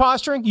currently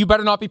posturing? You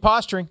better not be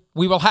posturing.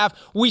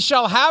 We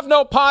shall have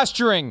no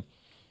posturing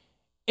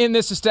in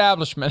this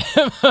establishment.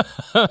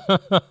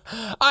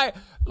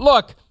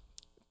 Look,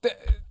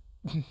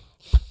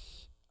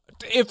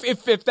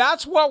 if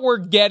that's what we're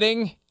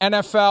getting,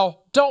 NFL,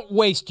 don't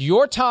waste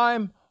your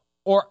time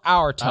or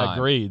our time. I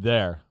agree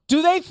there.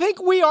 Do they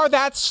think we are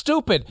that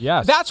stupid?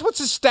 Yes. That's what's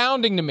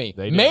astounding to me.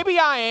 Maybe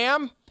I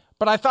am,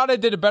 but I thought I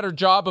did a better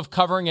job of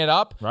covering it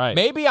up. Right.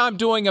 Maybe I'm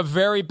doing a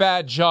very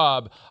bad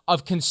job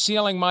of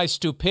concealing my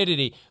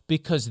stupidity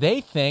because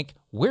they think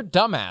we're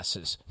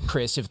dumbasses,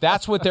 Chris, if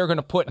that's what they're going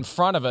to put in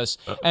front of us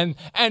and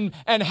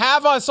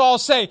have us all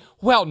say,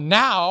 well,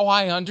 now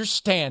I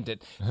understand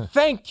it.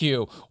 Thank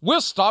you.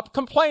 We'll stop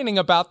complaining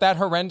about that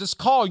horrendous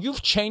call.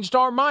 You've changed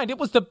our mind. It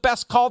was the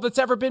best call that's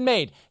ever been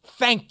made.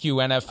 Thank you,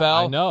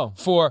 NFL. I know.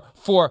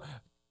 For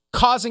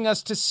causing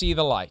us to see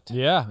the light.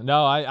 Yeah,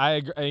 no,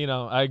 I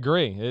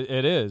agree.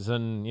 It is.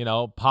 And,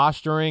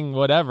 posturing,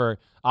 whatever,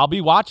 I'll be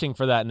watching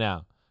for that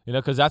now.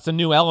 Because that's a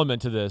new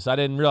element to this. I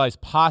didn't realize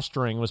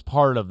posturing was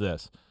part of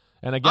this.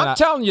 And again, I'm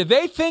telling you,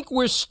 they think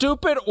we're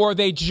stupid or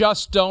they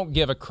just don't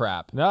give a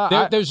crap.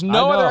 No, there's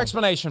no other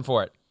explanation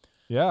for it.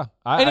 Yeah.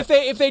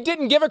 If they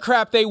didn't give a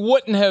crap, they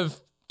wouldn't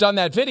have done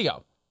that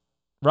video.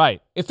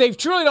 Right. If they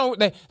truly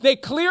don't, they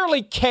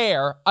clearly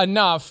care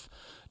enough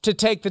to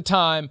take the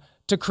time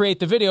to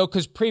create the video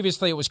because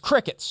previously it was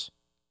crickets.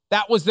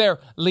 That was their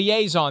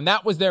liaison.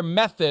 That was their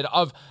method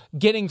of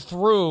getting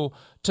through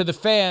to the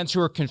fans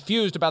who are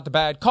confused about the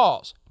bad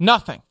calls.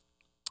 Nothing.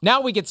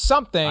 Now we get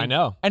something. I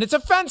know. And it's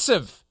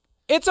offensive.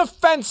 It's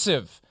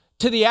offensive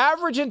to the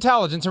average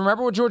intelligence. And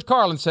remember what George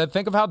Carlin said.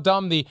 Think of how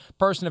dumb the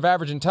person of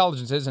average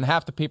intelligence is, and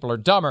half the people are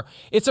dumber.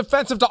 It's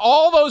offensive to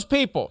all those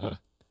people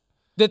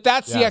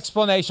that's the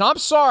explanation. I'm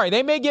sorry.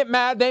 They may get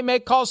mad. They may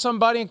call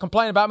somebody and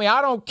complain about me.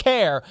 I don't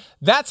care.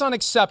 That's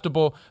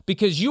unacceptable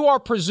because you are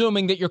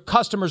presuming that your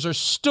customers are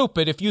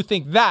stupid if you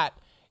think that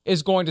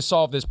is going to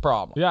solve this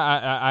problem. Yeah,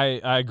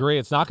 I agree.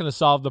 It's not going to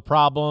solve the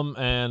problem.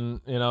 And,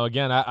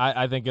 again,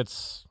 I think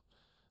it's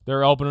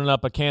they're opening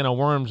up a can of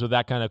worms with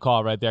that kind of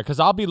call right there, because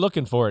I'll be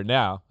looking for it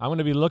now. I'm going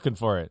to be looking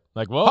for it.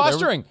 Like, whoa,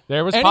 posturing.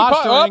 There was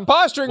posturing.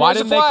 Posturing. Why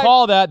didn't they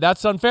call that?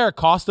 That's unfair.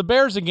 Cost the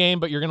Bears a game,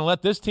 but you're going to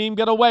let this team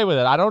get away with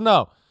it. I don't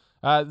know.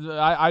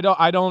 I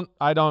don't.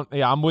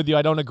 Yeah, I'm with you.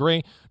 I don't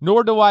agree.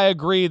 Nor do I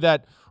agree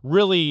that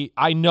really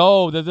I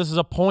know that this is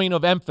a point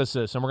of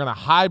emphasis, and we're going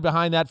to hide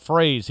behind that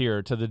phrase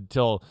here till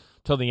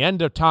the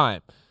end of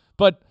time.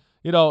 But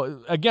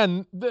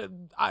again,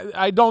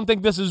 I don't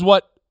think this is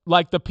what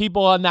like the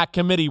people on that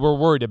committee were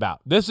worried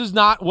about. This is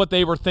not what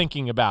they were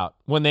thinking about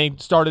when they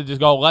started to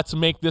go, let's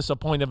make this a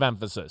point of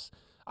emphasis.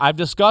 I've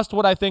discussed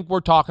what I think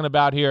we're talking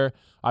about here.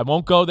 I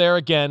won't go there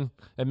again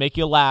and make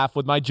you laugh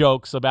with my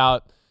jokes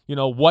about,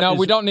 what. No,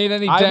 we don't need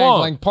any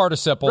dangling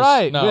participles.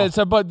 Right. No.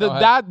 But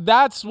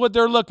that's what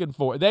they're looking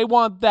for. They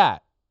want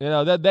that.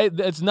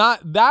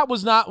 That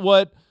was not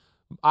what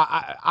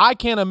I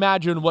can't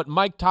imagine what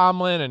Mike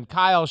Tomlin and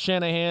Kyle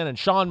Shanahan and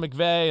Sean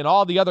McVay and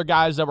all the other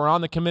guys that were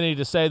on the committee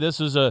to say this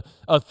is a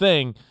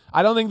thing.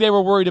 I don't think they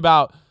were worried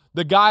about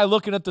the guy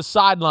looking at the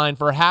sideline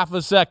for half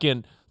a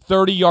second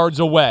 30 yards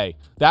away.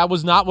 That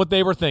was not what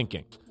they were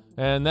thinking.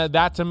 And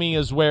that to me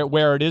is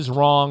where it is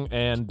wrong.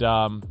 And,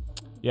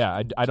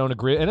 I don't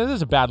agree. And it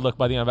is a bad look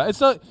by the NFL.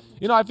 It's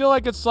I feel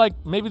like it's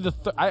like maybe the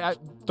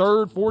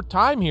third, fourth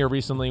time here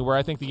recently where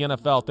I think the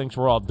NFL thinks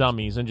we're all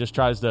dummies and just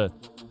tries to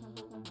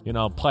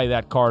play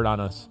that card on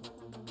us.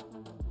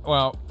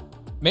 Well,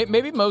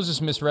 maybe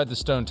Moses misread the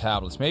stone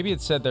tablets. Maybe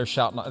it said thou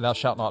shalt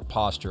not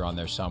posture on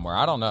there somewhere.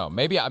 I don't know.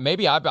 Maybe I don't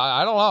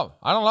know.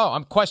 I don't know.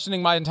 I'm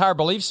questioning my entire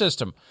belief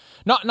system.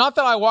 Not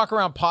that I walk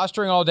around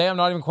posturing all day. I'm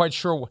not even quite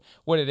sure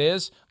what it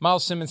is.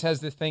 Miles Simmons has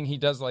this thing he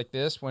does like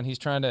this when he's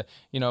trying to,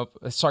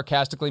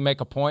 sarcastically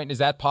make a point. Is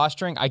that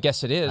posturing? I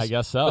guess it is. I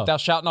guess so. But thou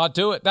shalt not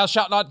do it. Thou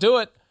shalt not do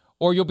it,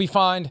 or you'll be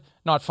fined.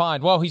 Not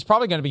fined. Well, he's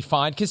probably going to be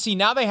fined because, see,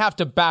 now they have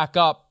to back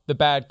up the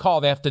bad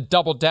call. They have to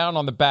double down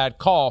on the bad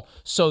call,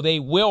 so they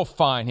will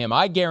fine him.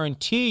 I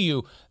guarantee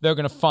you they're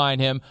going to fine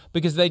him,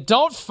 because they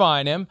don't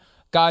fine him,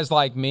 guys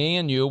like me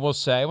and you will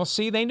say, well,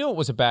 see, they knew it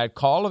was a bad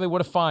call or they would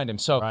have fined him.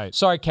 So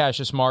Sorry,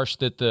 Cassius Marsh,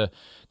 because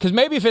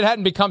maybe if it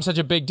hadn't become such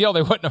a big deal,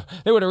 they would have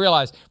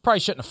realized probably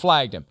shouldn't have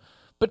flagged him.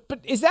 But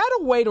is that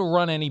a way to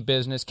run any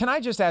business? Can I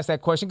just ask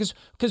that question?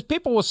 Because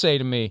people will say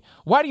to me,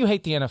 why do you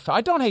hate the NFL?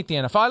 I don't hate the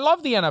NFL. I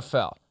love the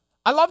NFL.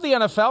 I love the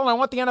NFL, and I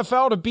want the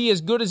NFL to be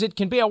as good as it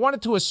can be. I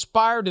wanted to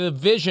aspire to the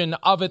vision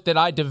of it that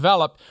I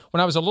developed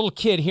when I was a little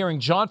kid, hearing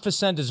John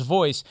Facenda's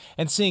voice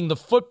and seeing the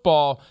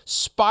football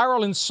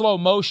spiral in slow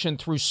motion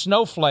through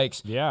snowflakes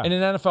in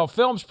an NFL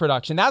Films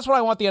production. That's what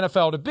I want the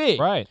NFL to be.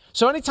 Right.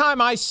 So anytime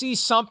I see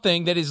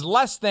something that is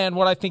less than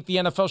what I think the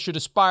NFL should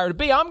aspire to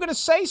be, I'm going to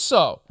say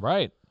so.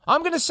 Right.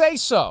 I'm going to say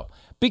so.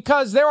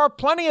 Because there are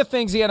plenty of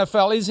things the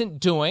NFL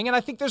isn't doing, and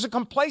I think there's a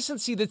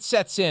complacency that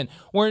sets in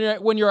when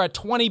you're a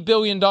 $20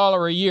 billion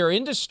a year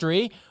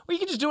industry where you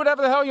can just do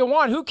whatever the hell you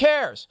want. Who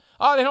cares?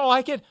 Oh, they don't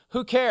like it?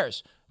 Who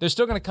cares? They're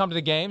still going to come to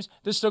the games.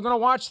 They're still going to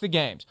watch the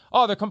games.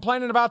 Oh, they're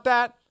complaining about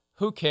that?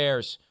 Who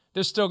cares?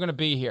 They're still going to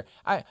be here.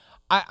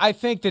 I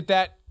think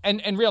that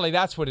and really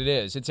that's what it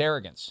is. It's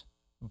arrogance.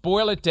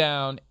 Boil it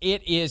down,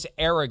 it is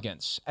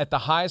arrogance at the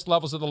highest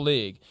levels of the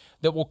league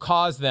that will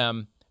cause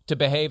them to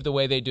behave the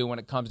way they do when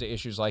it comes to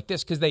issues like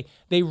this, because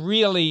they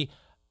really,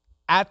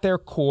 at their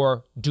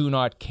core, do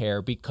not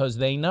care, because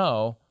they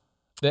know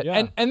that,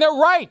 and they're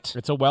right.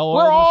 It's a well-oiled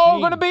We're all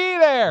machine. going to be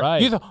there.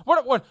 Right.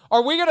 What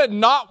are we going to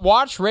not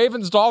watch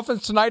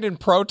Ravens-Dolphins tonight in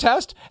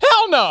protest?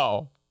 Hell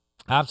no.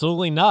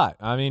 Absolutely not.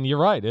 I mean, you're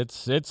right.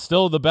 It's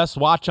still the best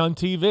watch on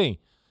TV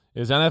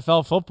is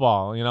NFL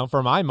football,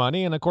 for my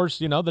money. And, of course,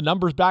 the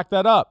numbers back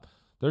that up.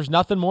 There's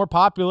nothing more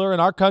popular in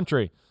our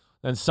country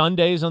than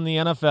Sundays on the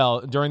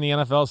NFL during the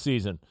NFL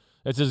season.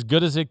 It's as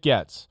good as it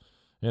gets.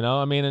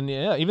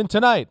 Even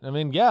tonight.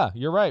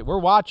 You're right. We're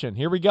watching.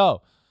 Here we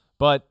go.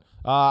 But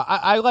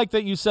I like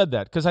that you said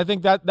that, because I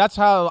think that's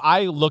how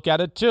I look at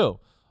it too.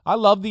 I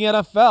love the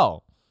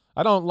NFL.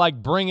 I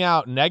don't bring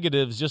out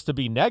negatives just to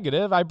be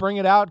negative. I bring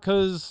it out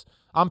because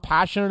I'm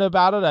passionate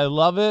about it. I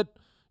love it.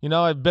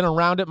 I've been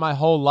around it my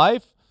whole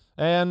life.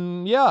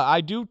 And,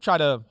 I do try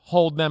to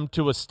hold them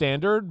to a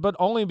standard, but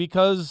only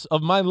because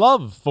of my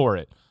love for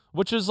it,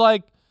 which is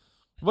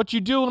what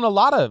you do in a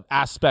lot of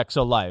aspects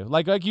of life.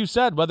 Like you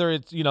said, whether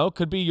it's,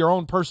 could be your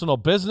own personal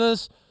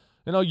business,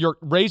 you're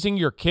raising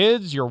your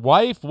kids, your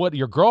wife,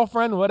 your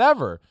girlfriend,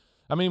 whatever.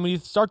 I mean, when you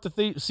start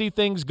to see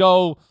things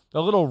go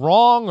a little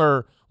wrong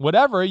or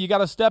whatever, you got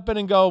to step in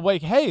and go,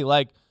 wait, hey,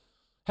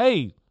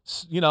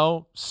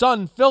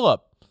 son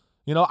Philip,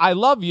 I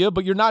love you,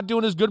 but you're not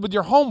doing as good with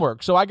your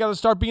homework. So I got to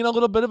start being a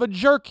little bit of a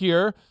jerk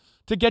here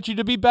to get you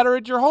to be better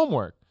at your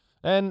homework.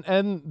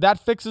 And that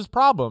fixes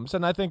problems.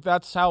 And I think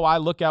that's how I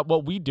look at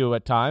what we do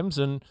at times.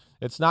 And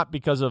it's not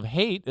because of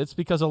hate. It's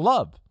because of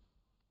love.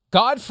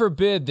 God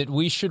forbid that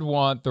we should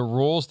want the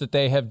rules that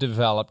they have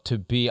developed to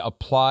be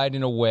applied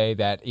in a way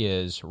that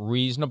is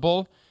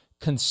reasonable,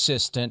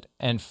 consistent,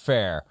 and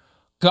fair.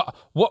 God,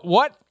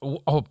 what?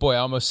 Oh, boy, I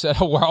almost said,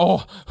 that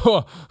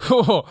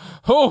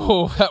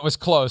was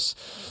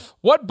close.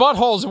 What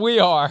buttholes we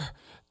are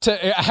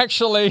to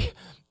actually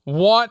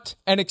want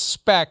and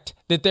expect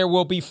that there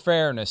will be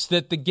fairness,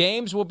 that the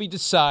games will be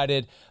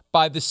decided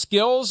by the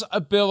skills,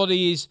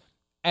 abilities,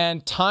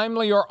 and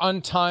timely or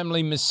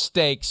untimely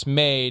mistakes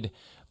made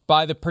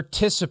by the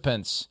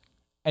participants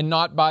and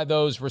not by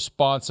those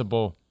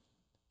responsible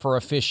for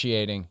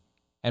officiating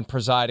and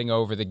presiding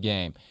over the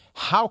game.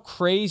 How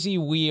crazy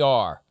we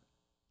are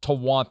to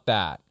want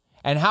that.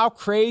 And how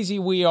crazy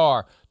we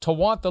are to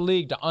want the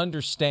league to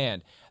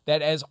understand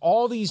that as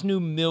all these new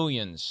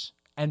millions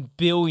and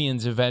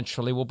billions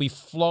eventually will be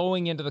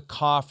flowing into the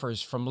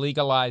coffers from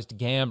legalized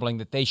gambling,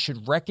 that they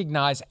should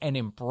recognize and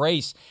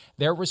embrace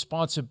their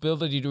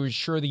responsibility to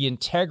ensure the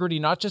integrity,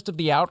 not just of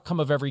the outcome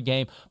of every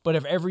game, but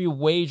of every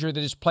wager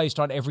that is placed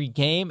on every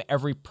game,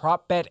 every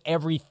prop bet,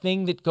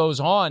 everything that goes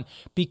on,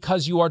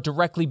 because you are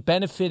directly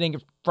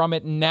benefiting from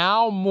it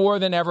now more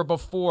than ever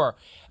before.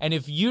 And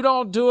if you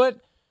don't do it,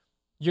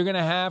 you're going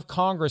to have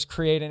Congress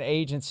create an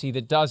agency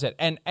that does it.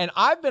 And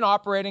I've been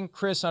operating,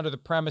 Chris, under the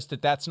premise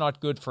that that's not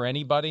good for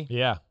anybody.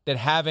 Yeah. That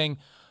having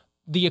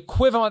the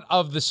equivalent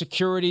of the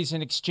Securities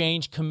and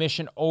Exchange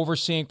Commission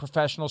overseeing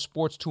professional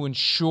sports to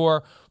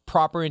ensure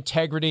proper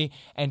integrity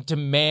and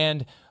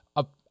demand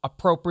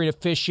appropriate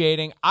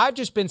officiating. I've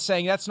just been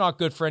saying that's not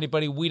good for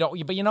anybody. We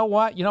don't. But you know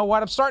what?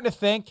 I'm starting to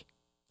think.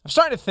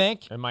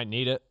 They might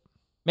need it.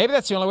 Maybe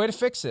that's the only way to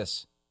fix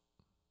this.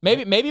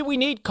 Maybe we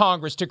need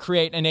Congress to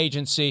create an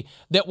agency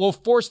that will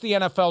force the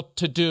NFL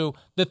to do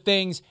the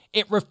things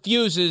it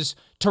refuses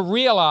to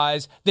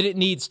realize that it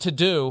needs to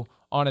do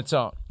on its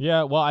own.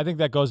 Yeah, well, I think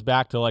that goes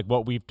back to like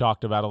what we've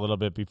talked about a little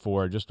bit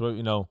before. Just,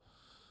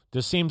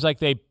 this seems like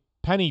they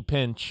penny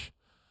pinch.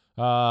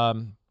 They're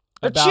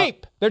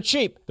cheap. They're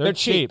cheap.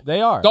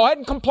 They are. Go ahead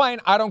and complain.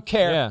 I don't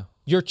care. Yeah.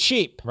 You're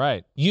cheap.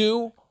 Right.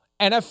 You,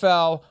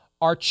 NFL,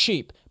 are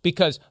cheap.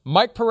 Because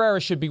Mike Pereira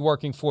should be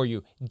working for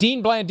you.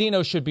 Dean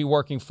Blandino should be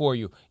working for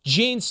you.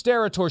 Gene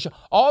Steratore,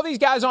 all these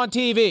guys on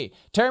TV,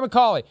 Terry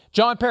McCauley,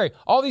 John Perry,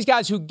 all these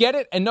guys who get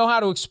it and know how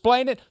to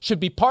explain it should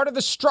be part of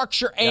the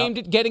structure aimed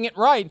at getting it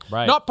right,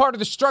 not part of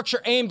the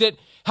structure aimed at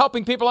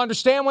helping people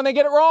understand when they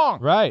get it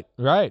wrong. Right.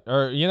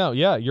 Or,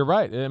 yeah, you're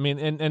right. I mean,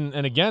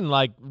 and again,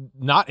 like,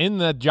 not in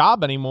the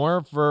job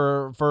anymore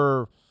for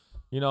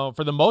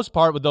the most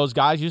part with those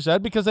guys you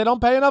said, because they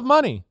don't pay enough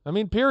money. I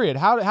mean, period.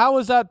 How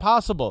is that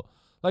possible?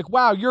 Like,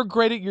 wow, you're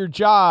great at your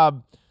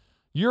job.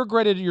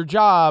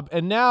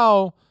 And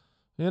now,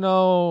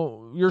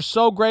 you're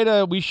so great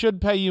at we should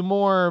pay you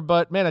more,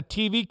 but, man, a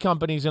TV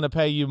company's going to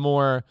pay you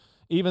more,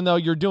 even though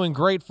you're doing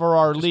great for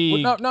our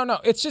league. No.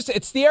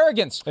 It's the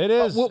arrogance. It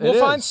is. We'll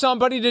find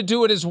somebody to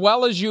do it as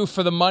well as you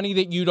for the money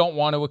that you don't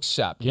want to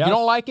accept. Yes. You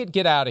don't like it,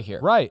 get out of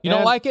here. Right. You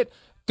don't like it?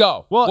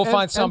 Go. We'll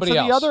find somebody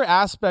else. The other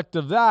aspect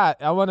of that,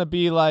 I want to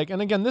be like,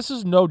 and again, this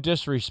is no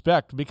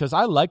disrespect because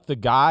I like the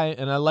guy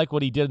and I like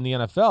what he did in the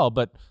NFL,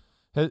 but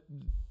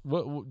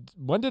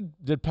when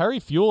did Perry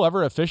Fuel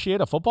ever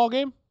officiate a football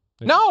game?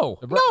 No,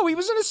 he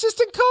was an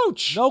assistant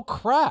coach. No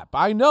crap.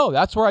 I know.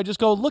 That's where I just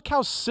go, look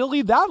how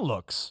silly that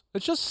looks.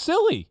 It's just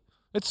silly.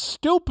 It's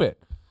stupid.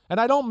 And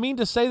I don't mean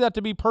to say that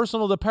to be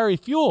personal to Perry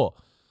Fuel.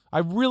 I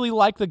really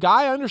like the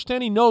guy. I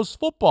understand he knows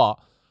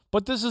football.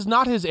 But this is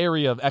not his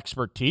area of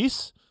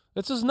expertise.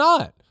 This is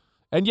not.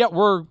 And yet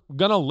we're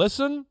going to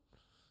listen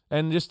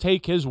and just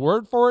take his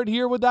word for it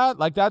here with that.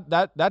 Like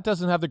that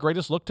doesn't have the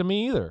greatest look to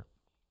me either.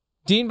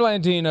 Dean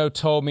Blandino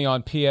told me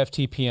on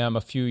PFTPM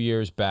a few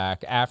years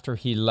back after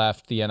he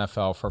left the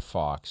NFL for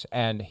Fox,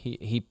 and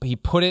he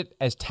put it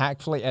as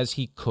tactfully as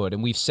he could,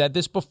 and we've said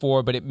this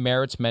before, but it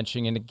merits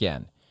mentioning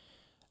again.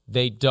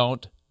 They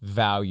don't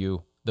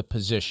value the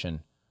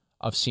position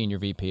of Senior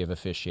VP of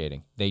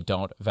Officiating. They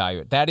don't value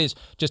it. That is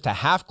just a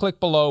half click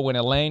below when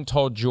Elaine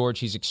told George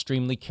he's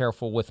extremely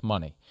careful with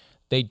money.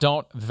 They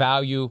don't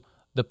value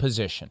the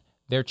position.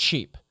 They're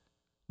cheap.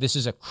 This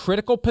is a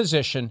critical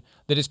position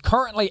that is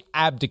currently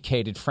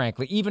abdicated,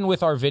 frankly, even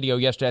with our video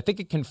yesterday. I think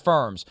it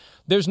confirms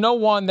there's no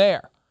one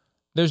there.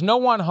 There's no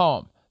one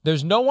home.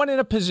 There's no one in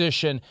a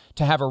position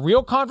to have a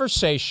real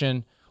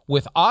conversation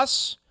with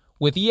us,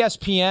 with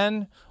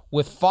ESPN,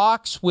 with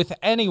Fox, with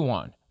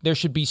anyone. There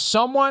should be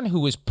someone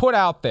who is put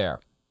out there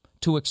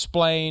to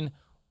explain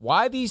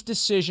why these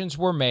decisions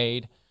were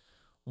made,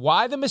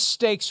 why the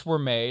mistakes were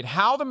made,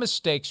 how the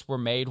mistakes were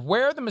made,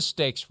 where the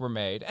mistakes were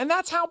made. And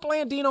that's how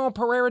Blandino and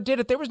Pereira did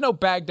it. There was no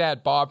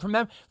Baghdad Bob from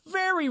them.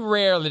 Very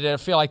rarely did I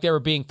feel like they were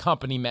being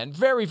company men.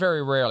 Very,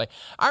 very rarely.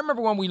 I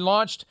remember when we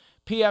launched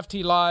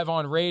PFT Live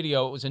on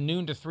radio, it was a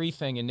noon to 3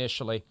 thing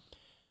initially.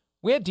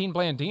 We had Dean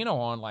Blandino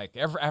on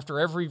after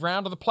every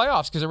round of the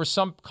playoffs because there was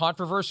some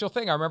controversial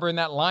thing. I remember in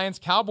that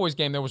Lions-Cowboys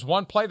game, there was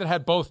one play that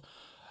had both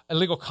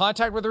illegal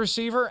contact with the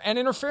receiver and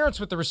interference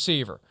with the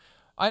receiver.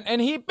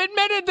 And he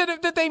admitted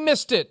that they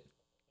missed it.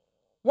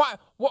 Why?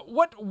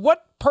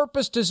 What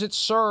purpose does it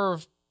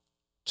serve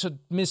to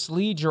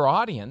mislead your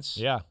audience?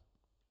 Yeah.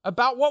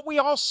 About what we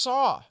all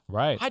saw.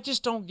 Right. I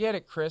just don't get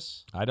it,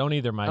 Chris. I don't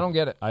either, Mike. I don't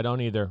get it. I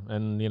don't either.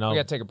 And, we got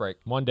to take a break.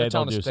 One day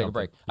they'll do something. Take a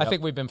break. Yep. I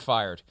think we've been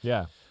fired.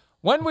 Yeah.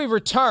 When we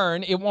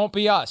return, it won't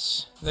be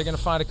us. They're going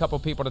to find a couple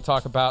people to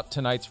talk about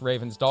tonight's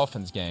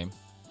Ravens-Dolphins game.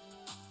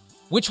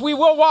 which we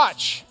will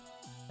watch,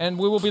 and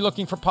we will be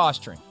looking for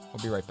posturing.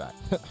 We'll be right back.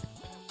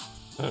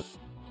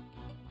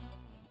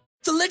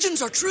 The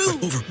legends are true.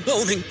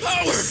 Overwhelming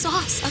power! The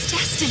sauce of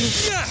destiny.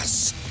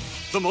 Yes!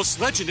 The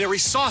most legendary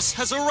sauce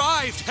has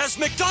arrived as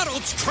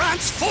McDonald's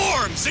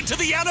transforms into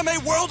the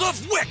anime world of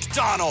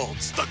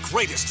WickDonald's. The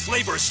greatest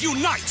flavors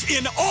unite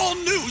in all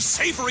new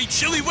savory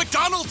chili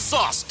McDonald's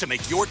sauce to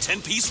make your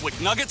 10-piece Wick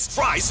Nuggets,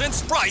 fries, and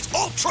Sprite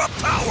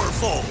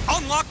ultra-powerful.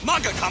 Unlock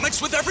manga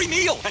comics with every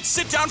meal and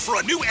sit down for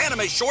a new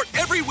anime short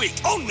every week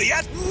only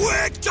at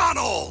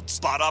WickDonald's.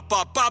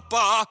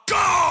 Ba-da-ba-ba-ba,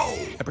 go!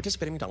 At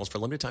participating McDonald's for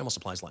a limited time while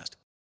supplies last.